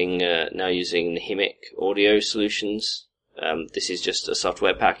are now using Nihimic audio solutions. This is just a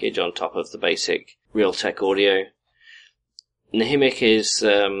software package on top of the basic Realtek audio. Nihimic is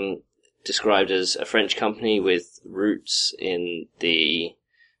described as a French company with roots in the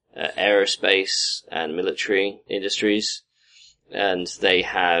aerospace and military industries, and they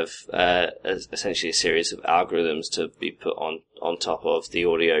have essentially a series of algorithms to be put on top of the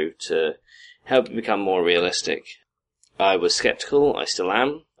audio to help it become more realistic. I was skeptical, I still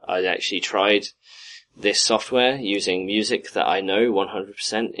am. I actually tried this software using music that I know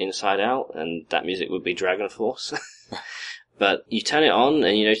 100% inside out, and that music would be Dragon Force. But you turn it on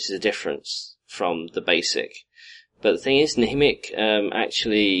and you notice a difference from the basic. But the thing is, Nihimic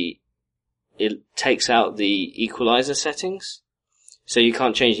actually it takes out the equalizer settings, so you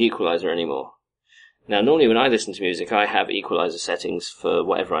can't change the equalizer anymore. Now, normally when I listen to music, I have equalizer settings for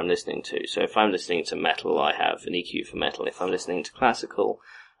whatever I'm listening to. So if I'm listening to metal, I have an EQ for metal. If I'm listening to classical,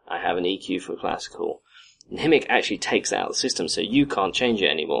 I have an EQ for classical. And Himic actually takes that out of the system, so you can't change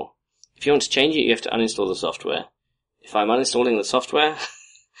it anymore. If you want to change it, you have to uninstall the software. If I'm uninstalling the software,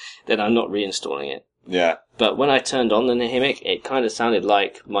 then I'm not reinstalling it. Yeah. But when I turned on the Himic, it kind of sounded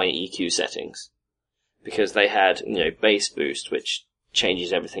like my EQ settings. Because they had, bass boost, which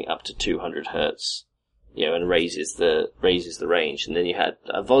changes everything up to 200 hertz. And raises the range. And then you had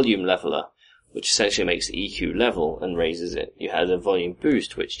a volume leveler, which essentially makes the EQ level and raises it. You had a volume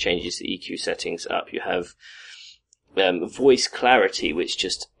boost, which changes the EQ settings up. You have voice clarity, which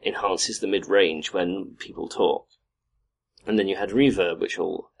just enhances the mid-range when people talk. And then you had reverb, which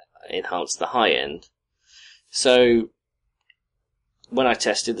will enhance the high end. So when I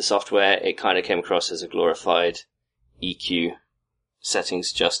tested the software, it kind of came across as a glorified EQ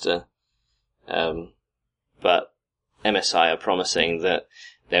settings adjuster. But MSI are promising that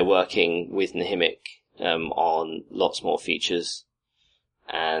they're working with Himic on lots more features,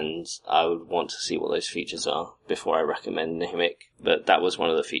 and I would want to see what those features are before I recommend Himic. But that was one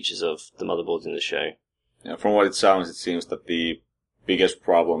of the features of the motherboard in the show. Yeah, from what it sounds, it seems that the biggest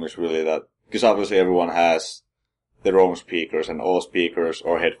problem is really that, because obviously everyone has their own speakers, and all speakers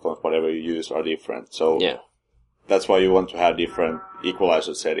or headphones, whatever you use, are different. So yeah, that's why you want to have different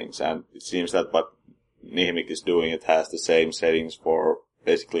equalizer settings, and it seems that what Himic is doing, it has the same settings for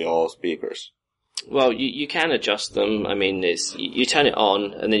basically all speakers. Well, you can adjust them. I mean, you turn it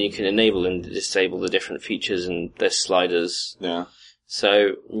on, and then you can enable and disable the different features, and there's sliders. Yeah.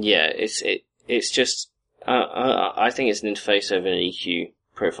 So yeah, it's just I think it's an interface over an EQ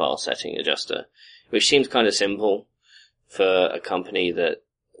profile setting adjuster, which seems kind of simple for a company that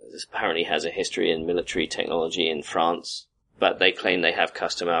apparently has a history in military technology in France, but they claim they have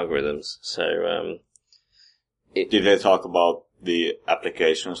custom algorithms. So did they talk about the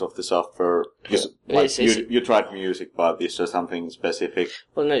applications of the software? Because you tried music, but is there something specific?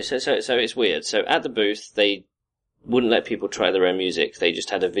 Well, no. So it's weird. So at the booth, they wouldn't let people try their own music. They just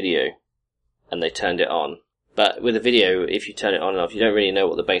had a video, and they turned it on. But with a video, if you turn it on and off, you don't really know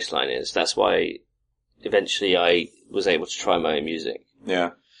what the bass line is. That's why eventually I was able to try my own music.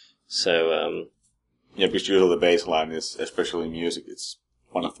 Yeah. So yeah, because usually the bass line is, especially in music, it's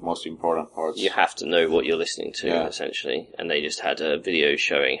one of the most important parts. You have to know what you're listening to, yeah. essentially. And they just had a video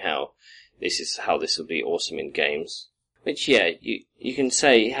showing how this would be awesome in games. Which, yeah, you can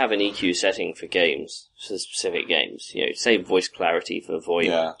say have an EQ setting for games, for specific games. Say voice clarity for VoIP.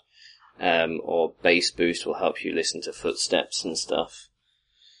 Yeah. Or bass boost will help you listen to footsteps and stuff.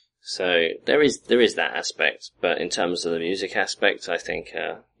 So there is that aspect, but in terms of the music aspect, I think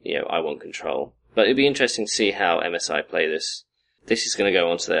I want control. But it'd be interesting to see how MSI play this. This is going to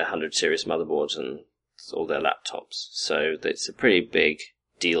go onto their 100 series motherboards and all their laptops, so it's a pretty big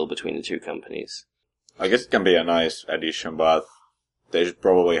deal between the two companies. I guess it can be a nice addition, but they should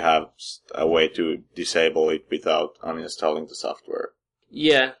probably have a way to disable it without uninstalling the software.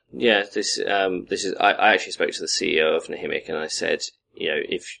 Yeah. This is. I actually spoke to the CEO of Himic, and I said,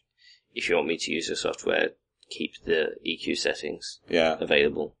 if you want me to use the software, keep the EQ settings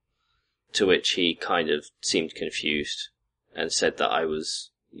available. To which he kind of seemed confused and said that I was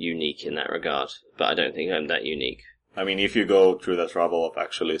unique in that regard, but I don't think I'm that unique. I mean, if you go through the trouble of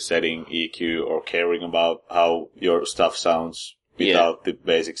actually setting EQ or caring about how your stuff sounds without the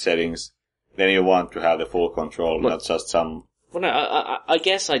basic settings, then you want to have the full control, not just some... Well, no, I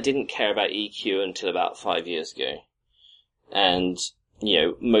guess I didn't care about EQ until about 5 years ago. And,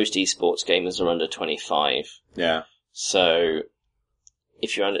 most esports gamers are under 25. Yeah. So,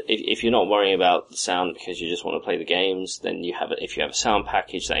 if you're not worrying about the sound because you just want to play the games, then if you have a sound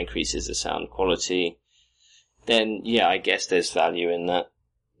package that increases the sound quality, then yeah, I guess there's value in that.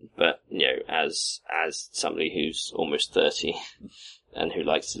 But as somebody who's almost 30 and who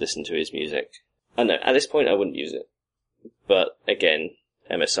likes to listen to his music, I know at this point I wouldn't use it. But again,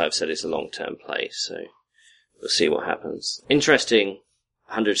 MSI have said it's a long-term play, so we'll see what happens. Interesting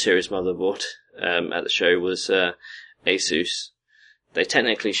 100 series motherboard at the show was Asus. They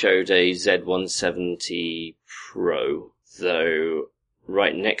technically showed a Z170 Pro, though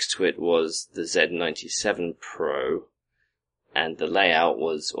right next to it was the Z97 Pro, and the layout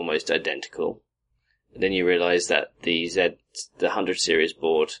was almost identical. And then you realize that the 100 series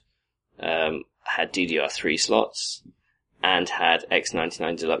board had DDR3 slots and had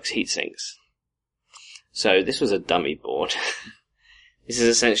X99 Deluxe heatsinks. So this was a dummy board. This is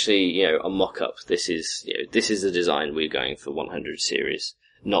essentially, a mock-up. This is the design we're going for 100 series,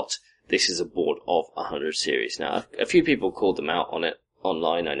 not this is a board of 100 series. Now, a few people called them out on it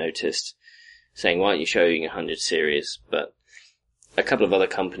online, I noticed, saying, why aren't you showing 100 series? But a couple of other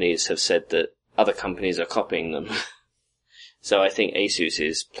companies have said that other companies are copying them. So I think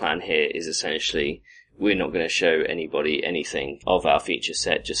Asus's plan here is essentially, we're not going to show anybody anything of our feature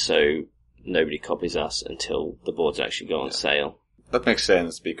set just so nobody copies us until the boards actually go on sale. That makes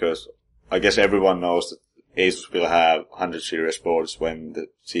sense, because I guess everyone knows that Asus will have 100 series boards when the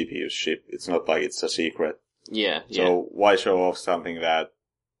CPUs ship. It's not like it's a secret. Yeah. So why show off something that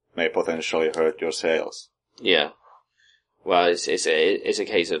may potentially hurt your sales? Yeah. Well, it's a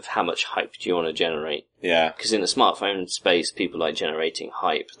case of how much hype do you want to generate. Yeah. Because in the smartphone space, people like generating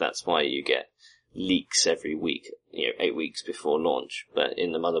hype. That's why you get leaks every week, 8 weeks before launch. But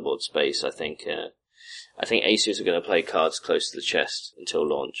in the motherboard space, I think Asus are going to play cards close to the chest until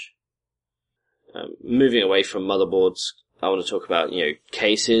launch. Moving away from motherboards, I want to talk about,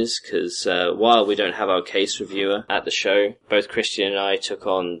 cases, because while we don't have our case reviewer at the show, both Kristian and I took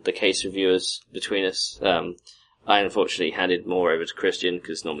on the case reviewers between us. I unfortunately handed more over to Kristian,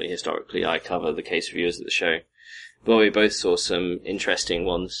 because normally, historically, I cover the case reviewers at the show. But we both saw some interesting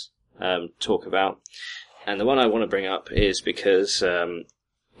ones to talk about. And the one I want to bring up is because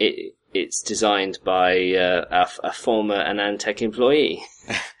it's designed by a former AnandTech employee.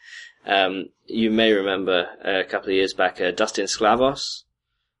 You may remember a couple of years back, Dustin Sklavos.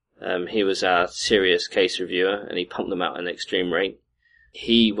 He was our serious case reviewer, and he pumped them out at an extreme rate.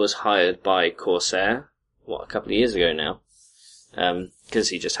 He was hired by Corsair, a couple of years ago now, because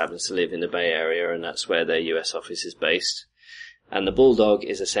he just happens to live in the Bay Area, and that's where their US office is based. And the Bulldog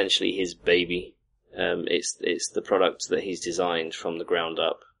is essentially his baby. It's the product that he's designed from the ground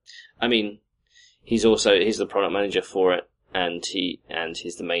up. I mean, he's the product manager for it, and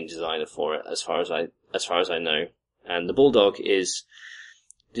he's the main designer for it, as far as I know. And the Bulldog is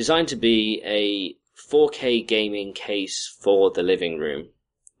designed to be a 4K gaming case for the living room.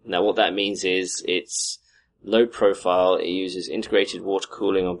 Now, what that means is it's low profile. It uses integrated water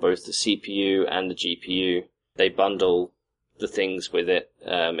cooling on both the CPU and the GPU. They bundle the things with it.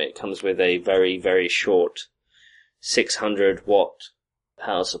 It comes with a very, very short 600 watt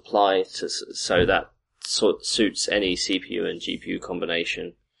power supply, so that sort of suits any CPU and GPU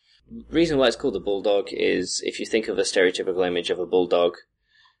combination. The reason why it's called the Bulldog is, if you think of a stereotypical image of a bulldog,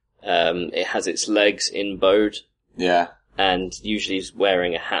 it has its legs in bowed. Yeah. And usually is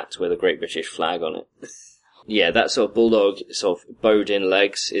wearing a hat with a Great British flag on it. Yeah, that sort of bulldog, sort of bowed in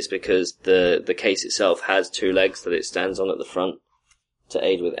legs, is because the case itself has two legs that it stands on at the front to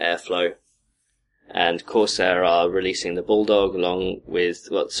aid with airflow. And Corsair are releasing the Bulldog along with,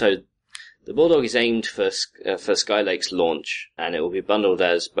 so the Bulldog is aimed for Skylake's launch, and it will be bundled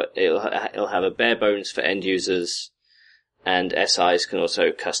but it'll have a bare bones for end users, and SIs can also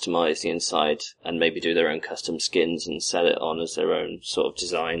customize the inside and maybe do their own custom skins and sell it on as their own sort of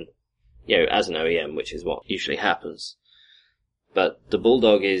design, as an OEM, which is what usually happens. But the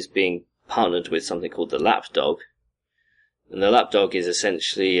Bulldog is being partnered with something called the Lapdog, and the Lapdog is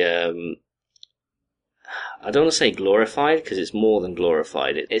essentially, I don't want to say glorified, because it's more than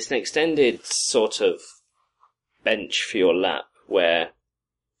glorified. It's an extended sort of bench for your lap, where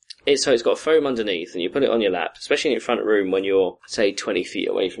it's got foam underneath, and you put it on your lap, especially in your front room when you're, say, 20 feet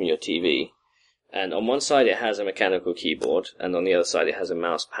away from your TV. And on one side it has a mechanical keyboard, and on the other side it has a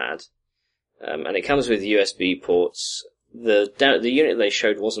mouse pad. And it comes with USB ports. The unit they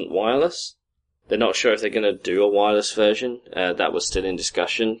showed wasn't wireless. They're not sure if they're going to do a wireless version. That was still in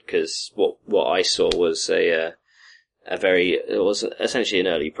discussion, because what I saw was it was essentially an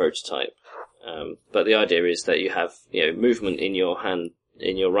early prototype. But the idea is that you have, movement in your hand,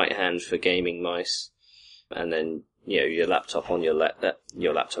 in your right hand for gaming mice, and then, your laptop on your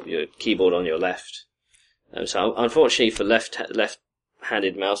your keyboard on your left. So unfortunately for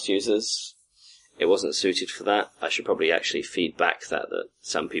left-handed mouse users, it wasn't suited for that. I should probably actually feed back that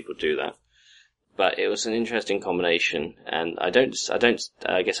some people do that. But it was an interesting combination, and I guess I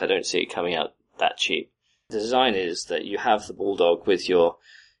don't see it coming out that cheap. The design is that you have the Bulldog with your,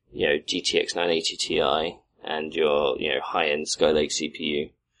 GTX 980 Ti and your, high-end Skylake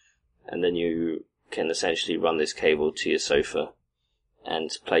CPU, and then you can essentially run this cable to your sofa and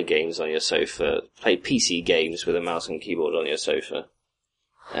play games on your sofa, play PC games with a mouse and keyboard on your sofa.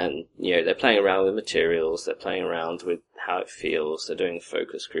 And, they're playing around with materials, they're playing around with how it feels, they're doing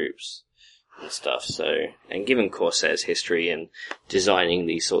focus groups and stuff. So, and given Corsair's history in designing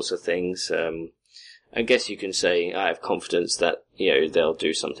these sorts of things, I guess you can say I have confidence that, they'll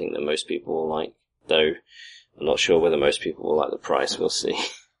do something that most people will like, though I'm not sure whether most people will like the price. We'll see.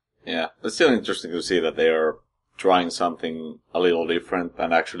 Yeah, it's still interesting to see that they are trying something a little different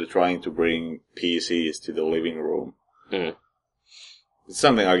and actually trying to bring PCs to the living room. Mm. It's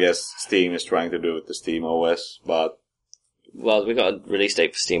something I guess Steam is trying to do with the Steam OS, but... Well, we've got a release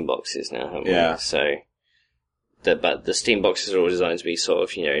date for Steam boxes now, haven't we? Yeah. So, but the Steam boxes are all designed to be sort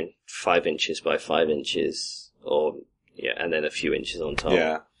of, 5 inches by 5 inches, or, and then a few inches on top.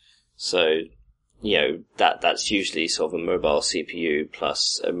 Yeah. So, that's usually sort of a mobile CPU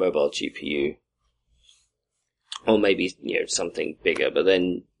plus a mobile GPU. Or maybe, something bigger. But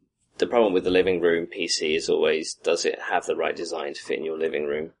then the problem with the living room PC is always, does it have the right design to fit in your living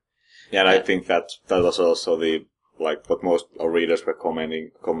room? Yeah, and I think that was also what most our readers were commenting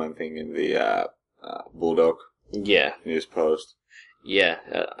in the Bulldog news post. Yeah,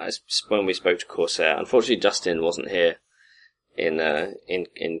 when we spoke to Corsair, unfortunately Dustin wasn't here in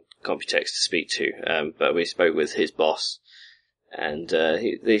Computex to speak to, but we spoke with his boss, and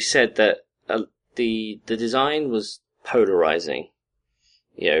they said that the design was polarizing.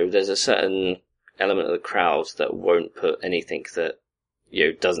 There's a certain element of the crowd that won't put anything that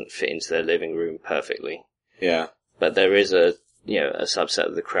doesn't fit into their living room perfectly. Yeah. But there is a subset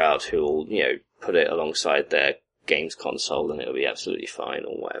of the crowd who will put it alongside their games console and it'll be absolutely fine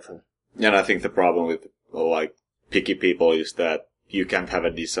or whatever. Yeah, and I think the problem with picky people is that you can't have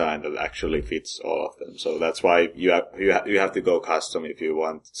a design that actually fits all of them. So that's why you have to go custom if you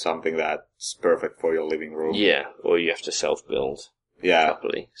want something that's perfect for your living room. Yeah, or you have to self-build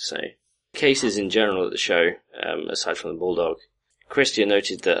properly. So cases in general at the show, aside from the Bulldog, Kristian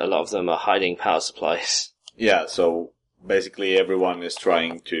noted that a lot of them are hiding power supplies. Yeah, so basically everyone is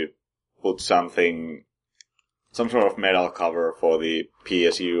trying to put some sort of metal cover for the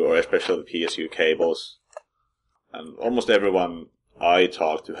PSU, or especially the PSU cables. And almost everyone I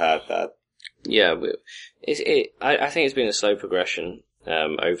talked to had that. Yeah, I think it's been a slow progression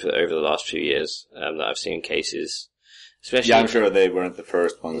over the last few years that I've seen cases. Especially, I'm sure they weren't the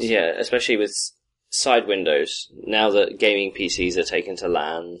first ones. Yeah, especially with side windows. Now that gaming PCs are taken to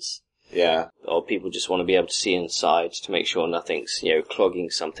LANs. Yeah. Or people just want to be able to see inside to make sure nothing's, clogging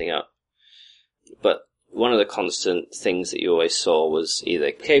something up. But one of the constant things that you always saw was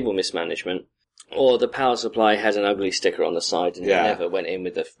either cable mismanagement, or the power supply had an ugly sticker on the side and it never went in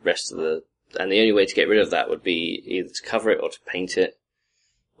with the rest of and the only way to get rid of that would be either to cover it or to paint it,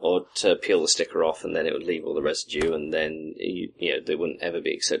 or to peel the sticker off and then it would leave all the residue and then, they wouldn't ever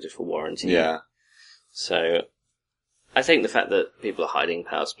be accepted for warranty. Yeah. So, I think the fact that people are hiding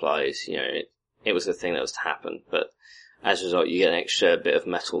power supplies, it was a thing that was to happen, but as a result you get an extra bit of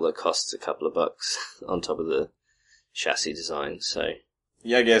metal that costs a couple of bucks on top of the chassis design, so.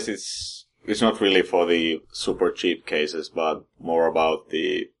 Yeah, I guess it's not really for the super cheap cases, but more about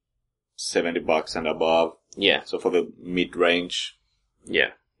the $70 and above. Yeah. So for the mid-range.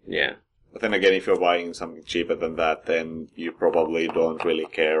 Yeah. But then again, if you're buying something cheaper than that, then you probably don't really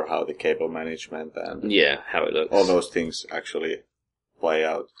care how the cable management and how it looks. All those things actually play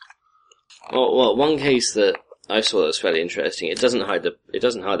out. Well, one case that I saw that was fairly interesting. It doesn't hide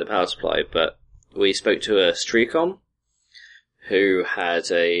the power supply, but we spoke to a Streacom who had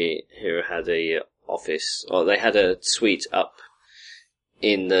a office, or they had a suite up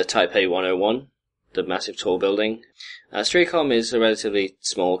in the Taipei 101, the massive tall building. Streacom is a relatively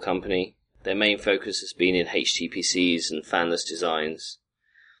small company. Their main focus has been in HTPCs and fanless designs.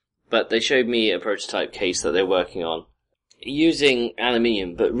 But they showed me a prototype case that they're working on using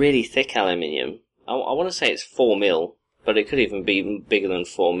aluminium, but really thick aluminium. I want to say it's 4mm, but it could even be bigger than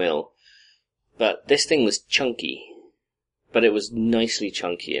 4mm. But this thing was chunky. But it was nicely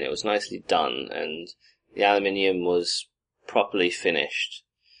chunky and it was nicely done, and the aluminium was properly finished.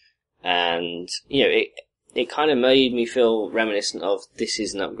 And, it kind of made me feel reminiscent of, this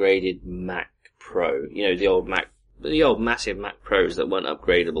is an upgraded Mac Pro. The old massive Mac Pros that weren't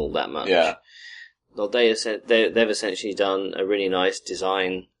upgradable that much. Yeah. Well, they've essentially done a really nice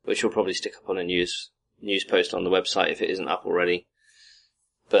design, which we'll probably stick up on a news post on the website if it isn't up already.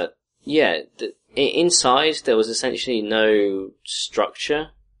 But, inside there was essentially no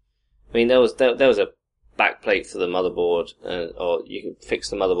structure. I mean, there was a backplate for the motherboard, or you could fix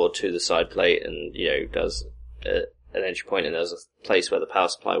the motherboard to the side plate and, does an entry point, and there's a place where the power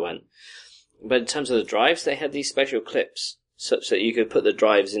supply went. But in terms of the drives, they had these special clips such that you could put the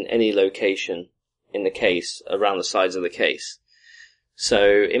drives in any location in the case, around the sides of the case.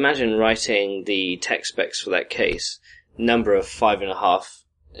 So imagine writing the tech specs for that case, number of 5-inch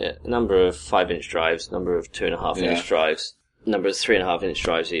drives, number of 2.5-inch drives, number of 3.5-inch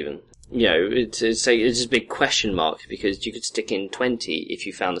drives even. It's a big question mark, because you could stick in 20 if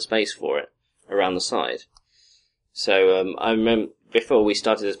you found the space for it around the side. So I remember before we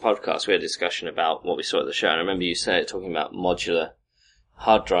started this podcast, we had a discussion about what we saw at the show, and I remember you talking about modular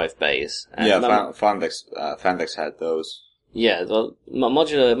hard drive bays. And Fantex had those. Yeah, well,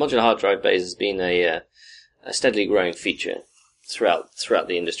 modular hard drive bays has been a steadily growing feature throughout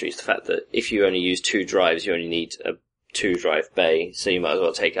the industry. It's the fact that if you only use 2 drives, you only need a 2-drive bay, so you might as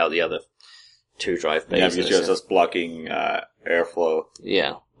well take out the other 2-drive bays. Yeah, because you're just blocking airflow.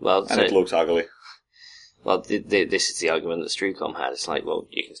 Yeah, well, and it looks ugly. Well, this is the argument that Streetcom had. It's like, well,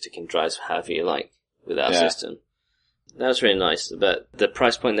 you can stick in drives however you like with our system. That was really nice, but the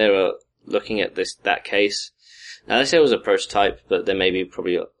price point they were looking at that case. Now, they say it was a prototype, but they may be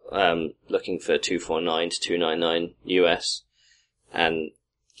probably looking for $249 to $299 US. And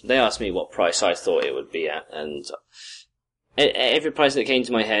they asked me what price I thought it would be at, and every price that came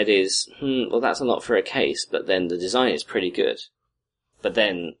to my head is, well, that's a lot for a case, but then the design is pretty good. But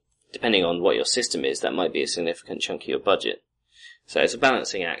then, depending on what your system is, that might be a significant chunk of your budget. So it's a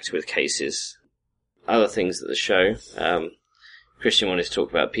balancing act with cases. Other things at the show, Kristian wanted to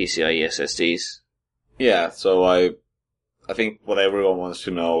talk about PCIe SSDs. Yeah, so I think what everyone wants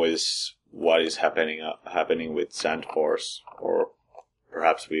to know is what is happening with SandForce, or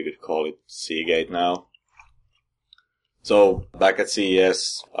perhaps we could call it Seagate now. So back at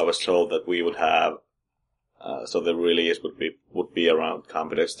CES, I was told that we would have, so the release would be around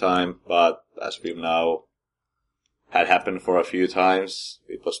Computex time, but as we've now had happened for a few times,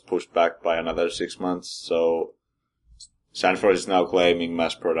 it was pushed back by another 6 months. So SandForce is now claiming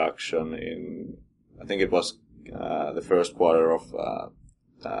mass production in, I think it was the first quarter of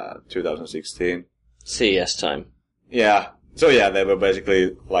 2016. CES time. Yeah. So yeah, they were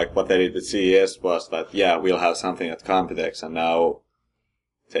basically, like, what they did with CES was that, yeah, we'll have something at Computex, and now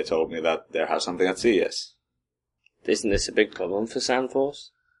they told me that they'll have something at CES. Isn't this a big problem for SandForce?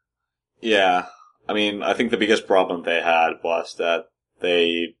 Yeah. I mean, I think the biggest problem they had was that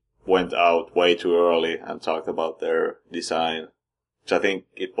they went out way too early and talked about their design, which I think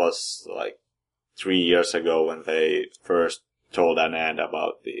it was like 3 years ago when they first told Anand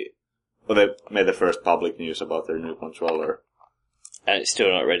about they made the first public news about their new controller. And it's still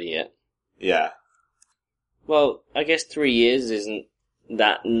not ready yet. Yeah. Well, I guess 3 years isn't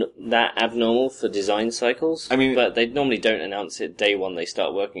that abnormal for design cycles. I mean, but they normally don't announce it day one they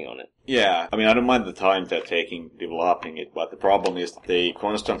start working on it. Yeah, I mean, I don't mind the time they're taking developing it, but the problem is that they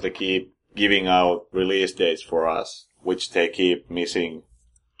constantly keep giving out release dates for us, which they keep missing.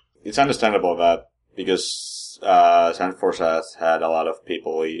 It's understandable that because SandForce has had a lot of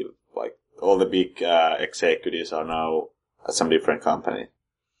people leave, like all the big executives are now at some different company.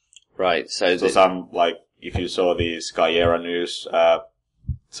 Right, so some, like, if you saw the Skyera news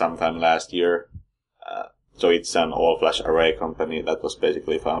sometime last year, so it's an all-flash array company that was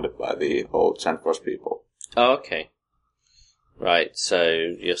basically founded by the old SandForce people. Oh, okay. Right,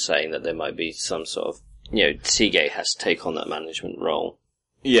 so you're saying that there might be some sort of, Seagate has to take on that management role.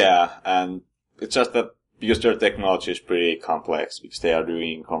 Yeah, and it's just that because their technology is pretty complex, because they are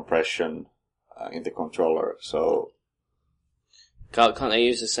doing compression in the controller, so... Can't they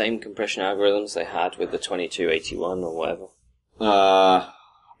use the same compression algorithms they had with the 2281 or whatever?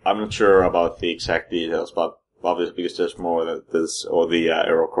 I'm not sure about the exact details, but obviously because there's more that there's all the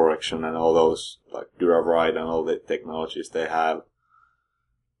error correction and all those, like DuraWrite and all the technologies they have.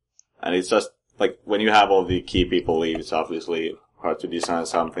 And it's just, like, when you have all the key people leave, it's obviously hard to design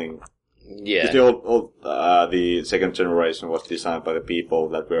something. Yeah. Because the second generation was designed by the people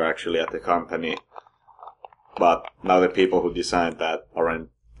that were actually at the company. But now the people who designed that aren't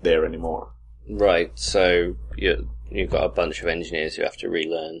there anymore. Right, so you've got a bunch of engineers you have to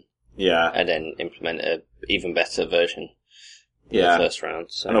relearn. Yeah. And then implement an even better version in the first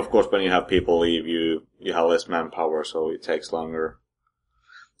round. So. And of course, when you have people leave, you have less manpower, so it takes longer.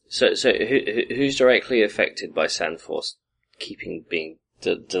 So who's directly affected by SandForce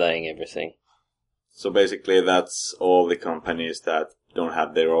delaying everything? So basically, that's all the companies that don't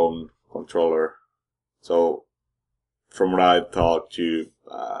have their own controller. So, from what I've talked to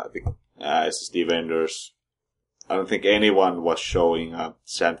the SSD vendors, I don't think anyone was showing a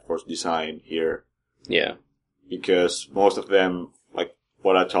SandForce design here. Yeah. Because most of them, like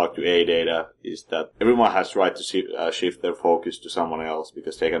what I talked to A-Data, is that everyone has tried to shift their focus to someone else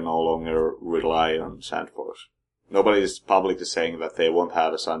because they can no longer rely on SandForce. Nobody is publicly saying that they won't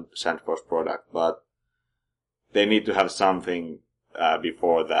have a SandForce product, but they need to have something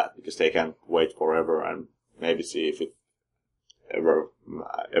before that, because they can't wait forever and maybe see if it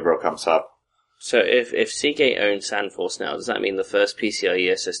ever comes up. So if Seagate owns SandForce now, does that mean the first PCIe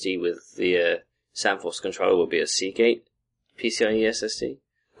SSD with the SandForce controller will be a Seagate PCIe SSD?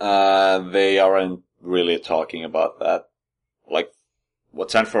 They aren't really talking about that. Like, what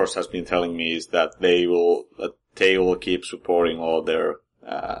Sandforce has been telling me is that they will keep supporting all their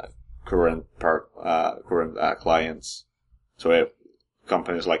current clients. So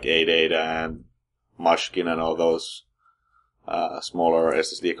companies like AData and Mushkin and all those smaller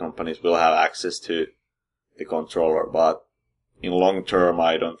SSD companies will have access to the controller, but in long term,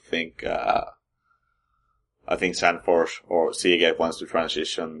 I don't think. I think Sandforce or Seagate wants to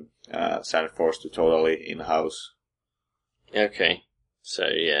transition Sandforce to totally in-house. Okay, so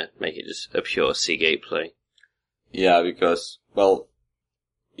yeah, make it just a pure Seagate play. Yeah, because well,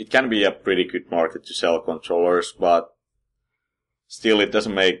 it can be a pretty good market to sell controllers, but still, it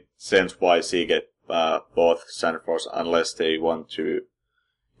doesn't make sense why Seagate bought Sandforce unless they want to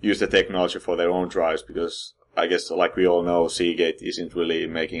use the technology for their own drives, because I guess, like we all know, Seagate isn't really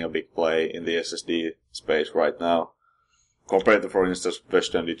making a big play in the SSD space right now. Compared to, for instance,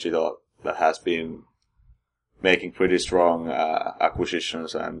 Western Digital, that has been making pretty strong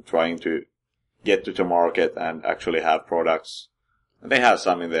acquisitions and trying to get to the market and actually have products. And they have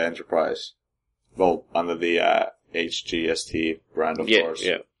some in the enterprise. Well, under the HGST brand, of course.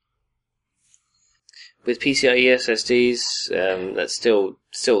 Yeah. With PCIe SSDs, that's still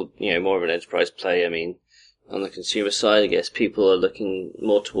more of an enterprise play. I mean, on the consumer side, I guess people are looking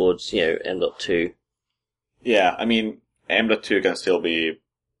more towards, M.2. Yeah, I mean, M.2 can still be,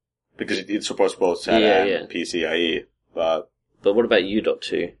 because it supports both SATA and PCIe, but what about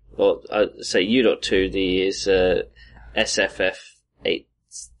U.2? Well, I'd say U.2, the is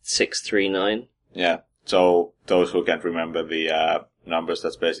SFF8639. Yeah, so those who can't remember the numbers,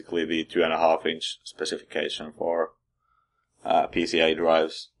 that's basically the 2.5-inch specification for PCIe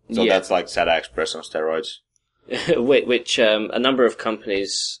drives. So that's like SATA Express on steroids. Which a number of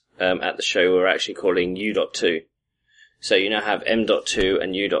companies at the show were actually calling U.2. So you now have M.2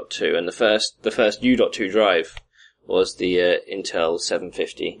 and U.2, and the first U.2 drive was the Intel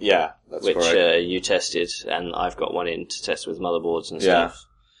 750. Yeah, that's which, correct. Which you tested, and I've got one in to test with motherboards and stuff.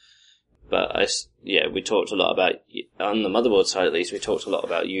 But we talked a lot about, on the motherboard side at least, we talked a lot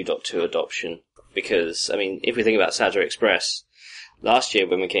about U.2 adoption. Because, I mean, if we think about SATA Express, last year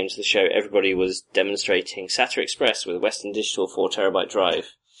when we came to the show, everybody was demonstrating SATA Express with a Western Digital 4TB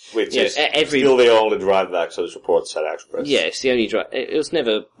drive. Which is still the only drive that actually supports SATA Express. Yeah, it's the only drive. It was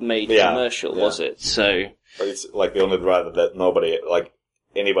never made commercial, was it? So, but it's like the only drive that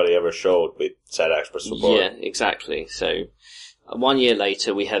anybody ever showed with SATA Express support. Yeah, exactly. So, 1 year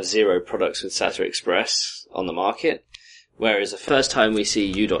later, we have 0 products with SATA Express on the market. Whereas the first time we see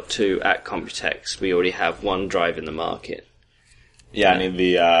U.2 at Computex, we already have 1 drive in the market. Yeah, and in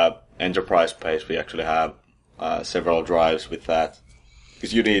the enterprise space, we actually have several drives with that.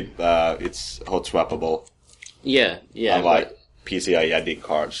 Because you need, it's hot swappable. Yeah. Unlike PCIe adding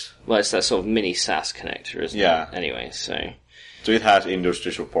cards. Well, it's that sort of mini SAS connector, isn't it? Anyway, so it has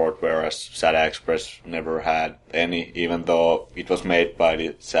industry support, whereas SATA Express never had any, even though it was made by the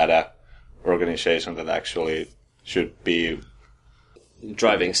SATA organization that actually should be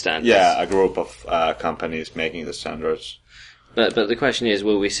driving standards. Yeah, a group of companies making the standards. But the question is,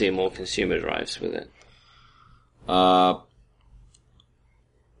 will we see more consumer drives with it?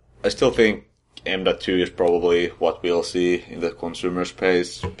 I still think M.2 is probably what we'll see in the consumer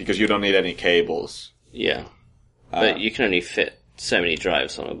space, because you don't need any cables. Yeah. But you can only fit so many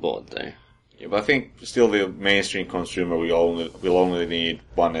drives on a board, though. Yeah, but I think still the mainstream consumer will only need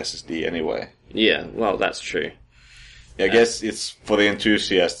 1 SSD anyway. Yeah, well, that's true. I guess it's for the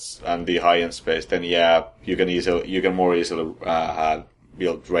enthusiasts and the high-end space. Then you can more easily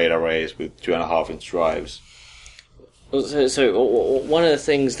build RAID arrays with 2.5-inch drives. So one of the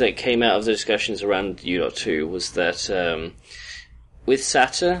things that came out of the discussions around U.2 was that with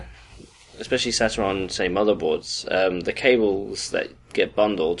SATA, especially SATA on, say, motherboards, the cables that get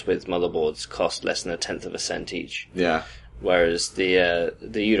bundled with motherboards cost less than 1/10 of a cent each. Yeah. Whereas the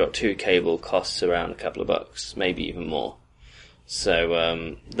U.2 cable costs around a couple of bucks, maybe even more.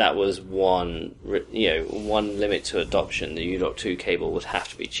 So that was one limit to adoption. The U.2 cable would have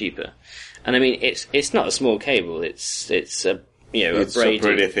to be cheaper. And I mean, it's not a small cable. It's a it's a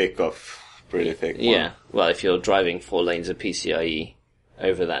pretty thick one. Yeah. Well, if you're driving 4 lanes of PCIe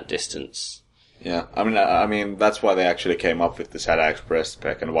over that distance. Yeah. I mean that's why they actually came up with the SATA Express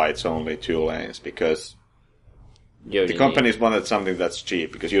spec and why it's only 2 lanes, because the companies wanted something that's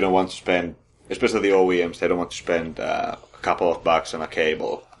cheap, because you don't want to spend, especially the OEMs, they don't want to spend a couple of bucks on a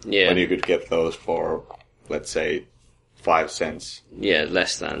cable. Yeah. When you could get those for, let's say, 5 cents. Yeah,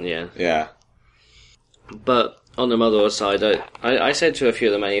 less than, yeah. Yeah. But on the motherboard side, I said to a few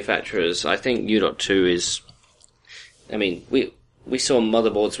of the manufacturers, I think U.2 is, I mean, we we saw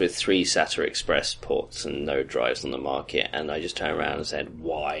motherboards with 3 SATA Express ports and no drives on the market, and I just turned around and said,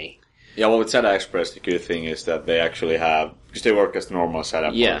 why? Yeah, well, with SATA Express, the good thing is that they actually have, because they work as normal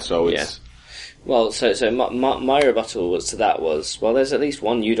SATA ports, so it's... Well, so my rebuttal to that was, well, there's at least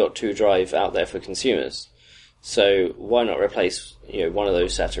one U.2 drive out there for consumers. So why not replace, one of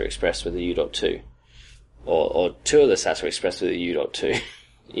those SATA Express with a U.2? Or 2 of the SATA Express with a U.2,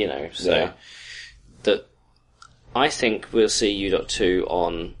 so that I think we'll see U.2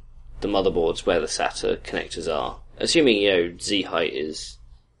 on the motherboards where the SATA connectors are, assuming, Z height is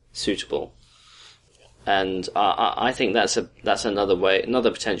suitable. And I think that's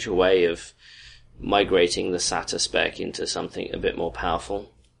another potential way of migrating the SATA spec into something a bit more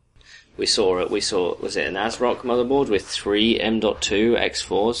powerful. We saw, was it an ASRock motherboard with 3 M.2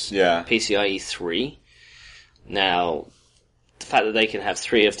 X4s? Yeah. PCIe 3. Now, the fact that they can have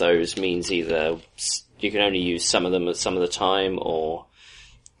 3 of those means either you can only use some of them at some of the time, or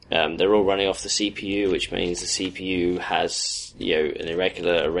they're all running off the CPU, which means the CPU has, an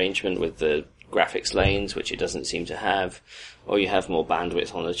irregular arrangement with the graphics lanes, which it doesn't seem to have, or you have more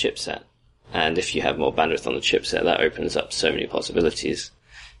bandwidth on the chipset. And if you have more bandwidth on the chipset, that opens up so many possibilities,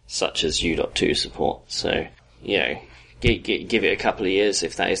 such as U.2 support. So, give it a couple of years.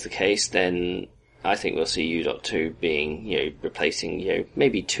 If that is the case, then I think we'll see U.2 being, replacing,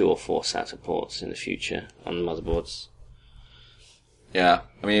 maybe 2 or 4 SATA ports in the future on the motherboards. Yeah,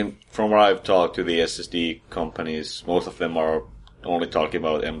 I mean, from what I've talked to the SSD companies, most of them are only talking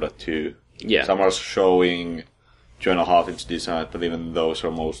about M.2. Yeah. Some are showing 2.5-inch design, but even those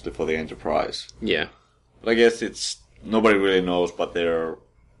are mostly for the enterprise. Yeah. But I guess nobody really knows what they're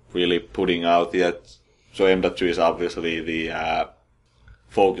really putting out yet. So M.2 is obviously the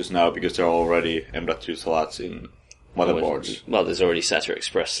focus now, because there are already M.2 slots in motherboards. Well, there's already SATA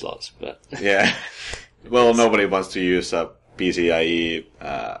Express slots, but... Yeah. Well, nobody wants to use a PCIe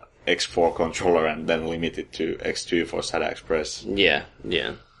X4 controller and then limit it to X2 for SATA Express. Yeah.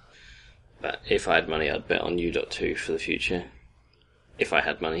 But if I had money, I'd bet on U.2 for the future. If I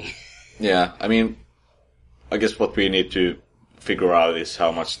had money. Yeah, I mean, I guess what we need to figure out is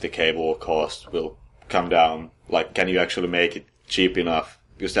how much the cable cost will come down. Like, can you actually make it cheap enough?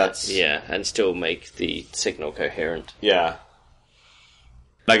 Because that's... Yeah, and still make the signal coherent. Yeah.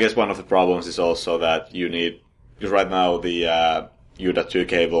 I guess one of the problems is also that you need... Because right now the U.2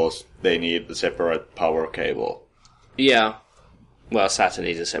 cables, they need a separate power cable. Yeah. Well, SATA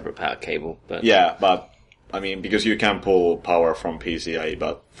needs a separate power cable, but... Yeah, but, I mean, because you can pull power from PCIe,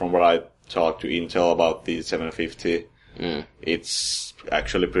 but from what I talked to Intel about the 750, it's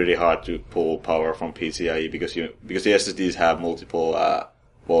actually pretty hard to pull power from PCIe because the SSDs have multiple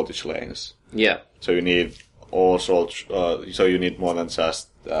voltage lanes. Yeah. So you need also, so you need more than just,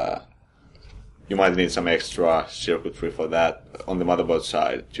 you might need some extra circuitry for that on the motherboard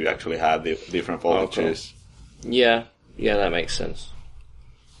side to actually have the different voltages. Yeah, that makes sense.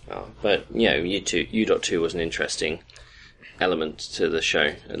 Oh, but, U.2 was an interesting element to the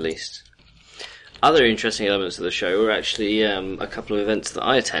show, at least. Other interesting elements of the show were actually a couple of events that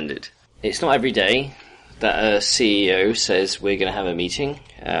I attended. It's not every day that a CEO says we're going to have a meeting,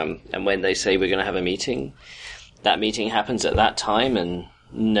 and when they say we're going to have a meeting, that meeting happens at that time, and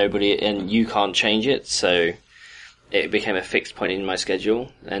you can't change it, so it became a fixed point in my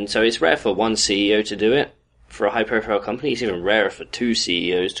schedule. And so it's rare for one CEO to do it. For a high-profile company, it's even rarer for 2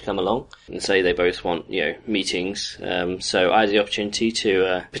 CEOs to come along and say they both want, meetings. So I had the opportunity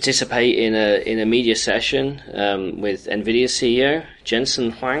to participate in a media session with NVIDIA CEO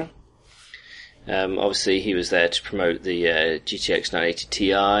Jensen Huang. Obviously, he was there to promote the GTX 980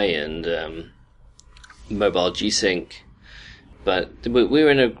 Ti and mobile G-Sync. But we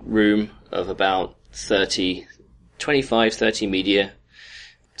were in a room of about 25, 30 media,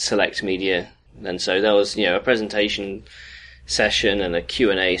 select media. And so there was, a presentation session and a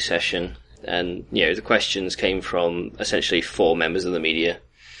Q&A session. And, the questions came from essentially 4 members of the media,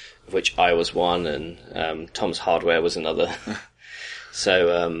 of which I was one and Tom's Hardware was another.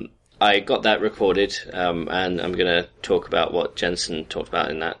 So I got that recorded, and I'm going to talk about what Jensen talked about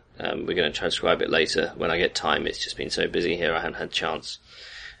in that. We're going to transcribe it later when I get time. It's just been so busy here, I haven't had a chance.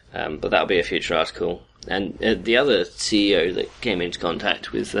 But that'll be a future article. And the other CEO that came into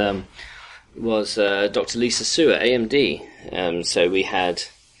contact with was Dr. Lisa Su at AMD. So we had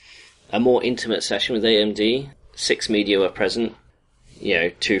a more intimate session with AMD. 6 media were present.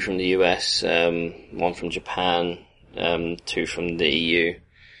 2 from the US, 1 from Japan, 2 from the EU,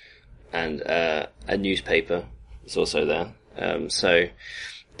 and a newspaper was also there. So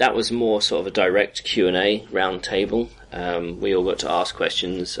that was more sort of a direct Q&A round table. We all got to ask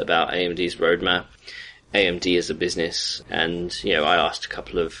questions about AMD's roadmap AMD as a business, and I asked a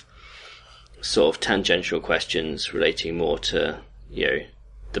couple of sort of tangential questions relating more to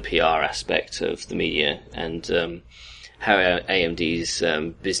the PR aspect of the media and how AMD's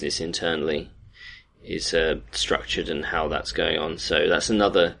business internally is structured and how that's going on. So that's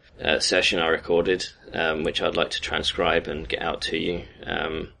another session I recorded, which I'd like to transcribe and get out to you.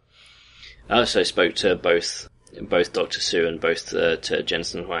 I also spoke to both Dr. Su and both to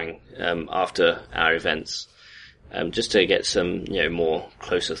Jensen Huang after our events, just to get some more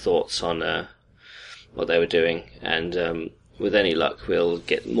closer thoughts on what they were doing, and with any luck we'll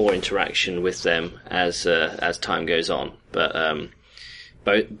get more interaction with them as time goes on.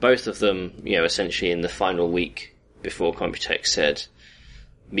 But both of them, essentially in the final week before Computex said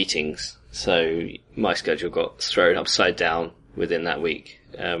meetings, so my schedule got thrown upside down within that week,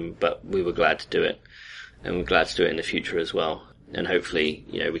 but we were glad to do it, and we're glad to do it in the future as well, and hopefully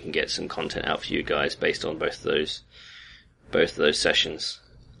we can get some content out for you guys based on both of those sessions.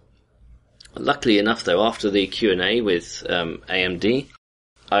 Luckily enough though, after the Q&A with AMD,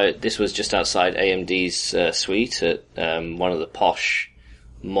 this was just outside AMD's suite at one of the posh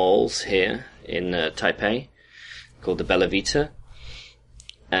malls here in Taipei, called the Bella Vita,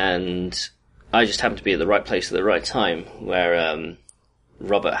 and I just happened to be at the right place at the right time, where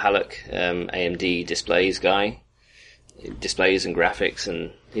Robert Halleck, AMD displays guy, displays and graphics,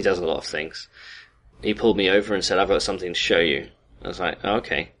 and he does a lot of things. He pulled me over and said, "I've got something to show you." I was like, "Oh,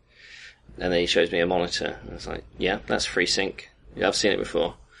 okay." And then he shows me a monitor. I was like, "Yeah, that's FreeSync. Yeah, I've seen it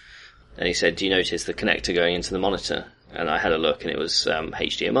before." And he said, "Do you notice the connector going into the monitor?" And I had a look, and it was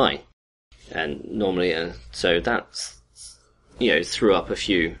HDMI. And normally, so that's, threw up a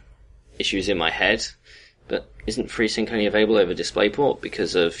few issues in my head. But isn't FreeSync only available over DisplayPort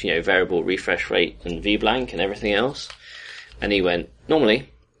because of, variable refresh rate and VBlank and everything else? And he went, "Normally,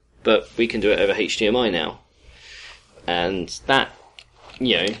 but we can do it over HDMI now." And that,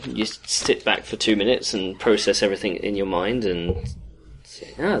 you sit back for 2 minutes and process everything in your mind and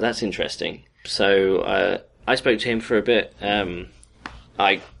say, that's interesting. So I spoke to him for a bit.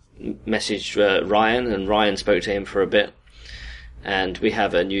 I messaged Ryan, and Ryan spoke to him for a bit. And we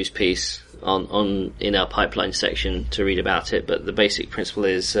have a news piece on in our pipeline section to read about it. But the basic principle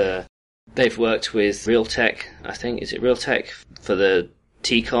is they've worked with Realtek, I think. Is it Realtek for the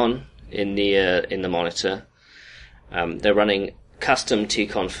T-Con in the monitor? They're running custom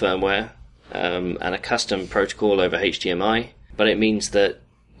T-Con firmware and a custom protocol over HDMI, but it means that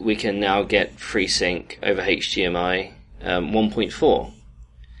we can now get FreeSync over HDMI 1.4.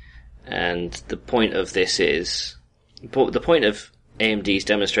 And the point of this is, the point of AMD's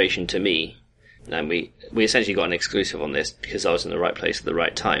demonstration to me, and we essentially got an exclusive on this because I was in the right place at the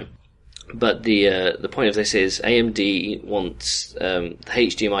right time. But the point of this is AMD wants the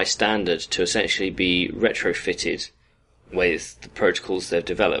HDMI standard to essentially be retrofitted with the protocols they've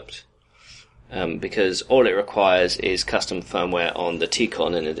developed, because all it requires is custom firmware on the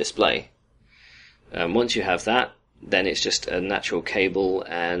T-Con in the display. Once you have that, then it's just a natural cable,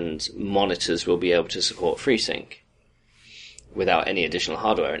 and monitors will be able to support FreeSync without any additional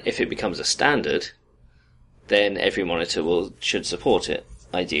hardware. And if it becomes a standard, then every monitor should support it,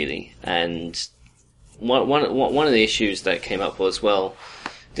 ideally. And one of the issues that came up was, well,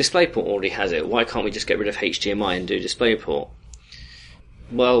 DisplayPort already has it. Why can't we just get rid of HDMI and do DisplayPort?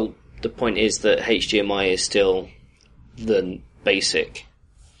 Well, the point is that HDMI is still the basic,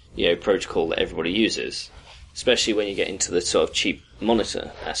 protocol that everybody uses, especially when you get into the sort of cheap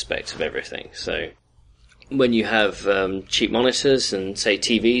monitor aspect of everything. So when you have cheap monitors and say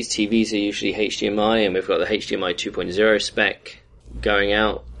TVs are usually HDMI, and we've got the HDMI 2.0 spec going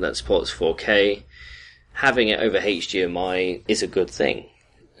out that supports 4K. Having it over HDMI is a good thing.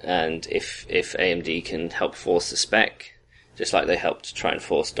 And if AMD can help force the spec, just like they helped to try and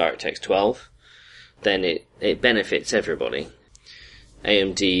force DirectX 12, then it benefits everybody.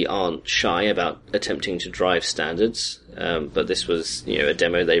 AMD aren't shy about attempting to drive standards, but this was, a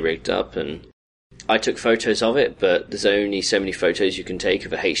demo they rigged up, and I took photos of it, but there's only so many photos you can take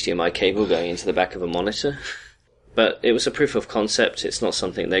of a HDMI cable going into the back of a monitor. But it was a proof of concept. It's not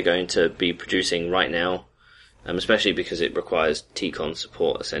something they're going to be producing right now. Especially because it requires T-Con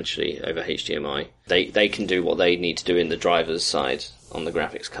support, essentially, over HDMI. They can do what they need to do in the driver's side on the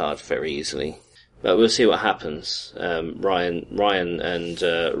graphics card very easily. But we'll see what happens. Ryan and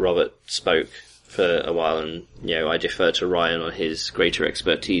Robert spoke for a while, and, I defer to Ryan on his greater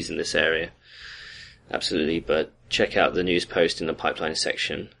expertise in this area. Absolutely, but check out the news post in the pipeline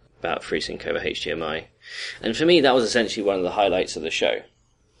section about FreeSync over HDMI. And for me, that was essentially one of the highlights of the show.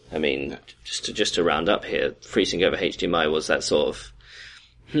 I mean, just to round up here, FreeSync over HDMI was that sort of,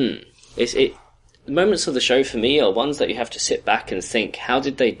 the moments of the show for me are ones that you have to sit back and think, how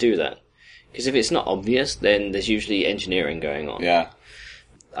did they do that? Because if it's not obvious, then there's usually engineering going on. Yeah.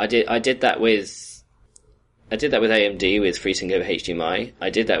 I did that with AMD with FreeSync over HDMI. I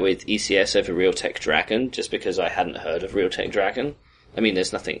did that with ECS over Realtek Dragon, just because I hadn't heard of Realtek Dragon. I mean,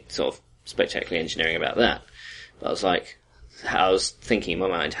 there's nothing sort of spectacular engineering about that. But I was thinking in my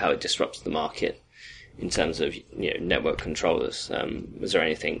mind how it disrupts the market in terms of, network controllers. Was there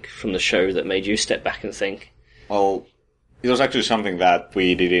anything from the show that made you step back and think? Well, it was actually something that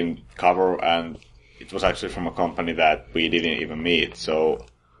we didn't cover, and it was actually from a company that we didn't even meet. So,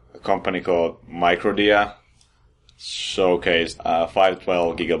 a company called Microdia showcased a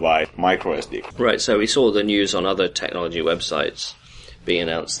 512 gigabyte micro SD. Right, so we saw the news on other technology websites being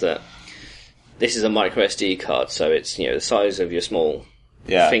announced that this is a micro SD card, so it's, the size of your small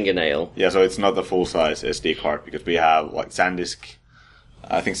fingernail. Yeah, so it's not a full-size SD card, because we have, like, SanDisk.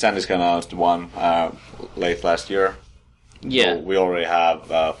 I think SanDisk announced one late last year. Yeah. So we already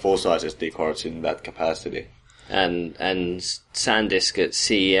have full-size SD cards in that capacity. And SanDisk at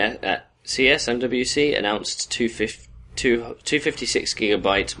CES MWC announced 256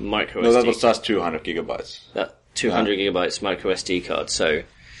 gigabyte micro SD. No, that was just 200 gigabytes. That 200 gigabytes micro SD card. So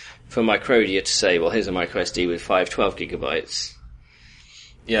for Microdia to say, well, here's a micro SD with 512 gigabytes.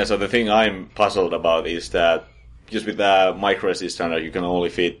 Yeah, so the thing I'm puzzled about is that just with the micro SD standard, you can only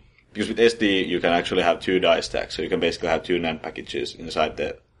fit, because with SD you can actually have 2 die stacks, so you can basically have 2 NAND packages inside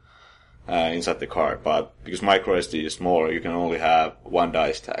the card. But because micro SD is smaller, you can only have 1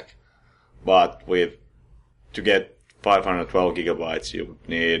 die stack. But to get 512 gigabytes, you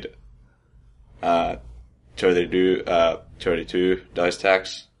need 32 die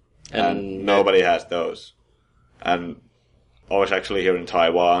stacks, and nobody has those. And I was actually here in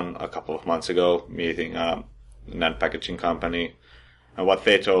Taiwan a couple of months ago meeting a NAND packaging company, and what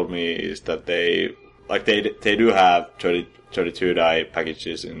they told me is that they do have 32 die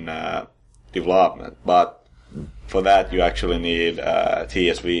packages in development, but for that you actually need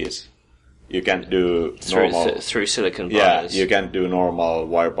TSVs. You can't do through silicon vias. Yeah, you can't do normal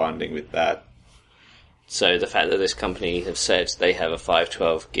wire bonding with that. So the fact that this company have said they have a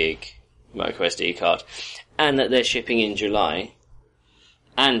 512 gig micro SD card, and that they're shipping in July,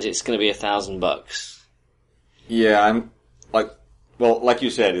 and it's going to be $1,000. Yeah, like you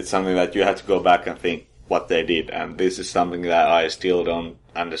said, it's something that you have to go back and think what they did, and this is something that I still don't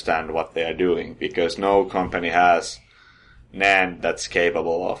understand what they are doing, because no company has NAND that's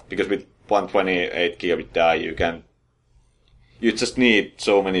capable of, because with 128 gigabit die, you just need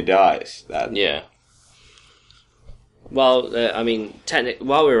so many dies that. Yeah. Well,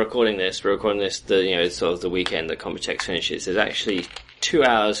 while we're recording this, sort of the weekend that Computex finishes. There's actually 2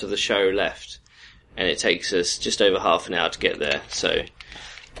 hours of the show left, and it takes us just over half an hour to get there. So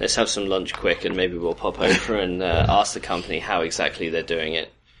let's have some lunch quick, and maybe we'll pop over and ask the company how exactly they're doing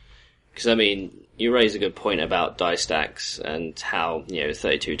it. Because you raise a good point about die stacks and how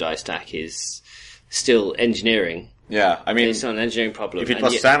 32 die stack is still engineering. Yeah, it's not an engineering problem. If it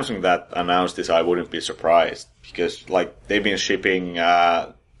was Samsung that announced this, I wouldn't be surprised, because they've been shipping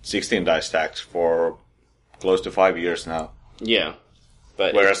 16 die stacks for close to 5 years now. Yeah,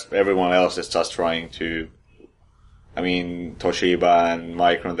 but whereas everyone else is just trying to. Toshiba and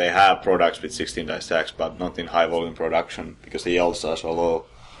Micron, they have products with 16 die stacks, but not in high volume production because the yields are so low.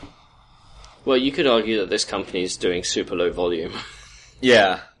 Well, you could argue that this company is doing super low volume.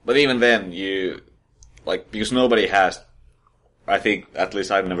 Yeah, but even then, because nobody has, I think, at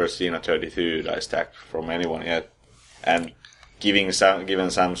least I've never seen a 32 die stack from anyone yet. And given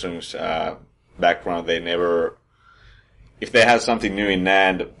Samsung's background, they never, if they have something new in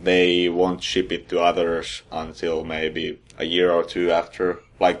NAND, they won't ship it to others until maybe a year or two after.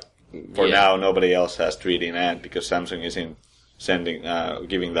 Now, nobody else has 3D NAND because Samsung isn't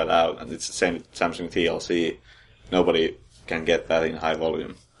giving that out, and it's the same with Samsung TLC. Nobody can get that in high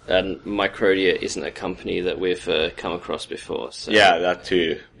volume. And Microdia isn't a company that we've come across before. So. Yeah, that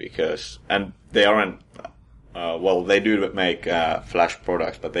too, and they aren't, they do make flash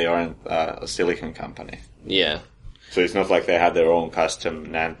products, but they aren't a silicon company. Yeah. So it's not like they have their own custom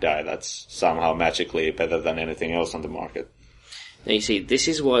NAND die that's somehow magically better than anything else on the market. Now you see, this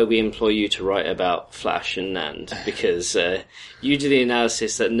is why we employ you to write about Flash and NAND, because you did the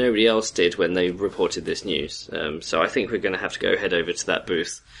analysis that nobody else did when they reported this news. So I think we're going to have to go head over to that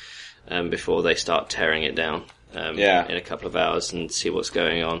booth before they start tearing it down in a couple of hours and see what's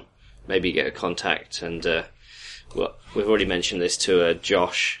going on. Maybe get a contact, and we've already mentioned this to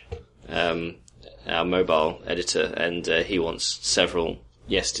Josh, our mobile editor, and he wants several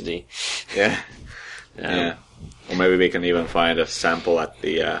yesterday. Yeah. Yeah. Or maybe we can even find a sample at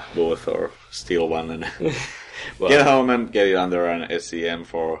the booth or steal one and Well, get home and get it under an SEM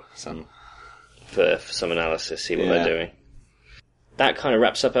for some analysis, see what they're doing. That kind of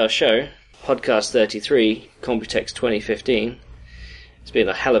wraps up our show. Podcast 33, Computex 2015. It's been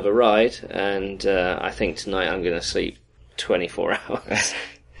a hell of a ride, and I think tonight I'm going to sleep 24 hours.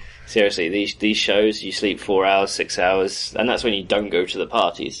 Seriously, these shows, you sleep 4 hours, 6 hours, and that's when you don't go to the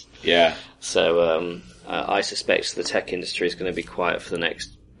parties. Yeah. So I suspect the tech industry is going to be quiet for the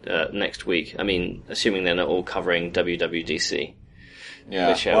next week. I mean, assuming they're not all covering WWDC.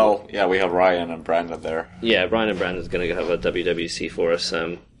 Yeah, well, yeah, we have Ryan and Brandon there. Yeah, Ryan and Brandon's going to have a WWDC for us.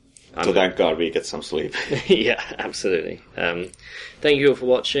 So thank God we get some sleep. Yeah, absolutely. Thank you all for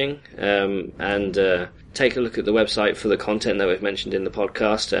watching, and take a look at the website for the content that we've mentioned in the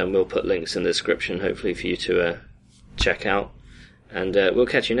podcast, and we'll put links in the description, hopefully, for you to check out. And we'll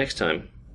catch you next time.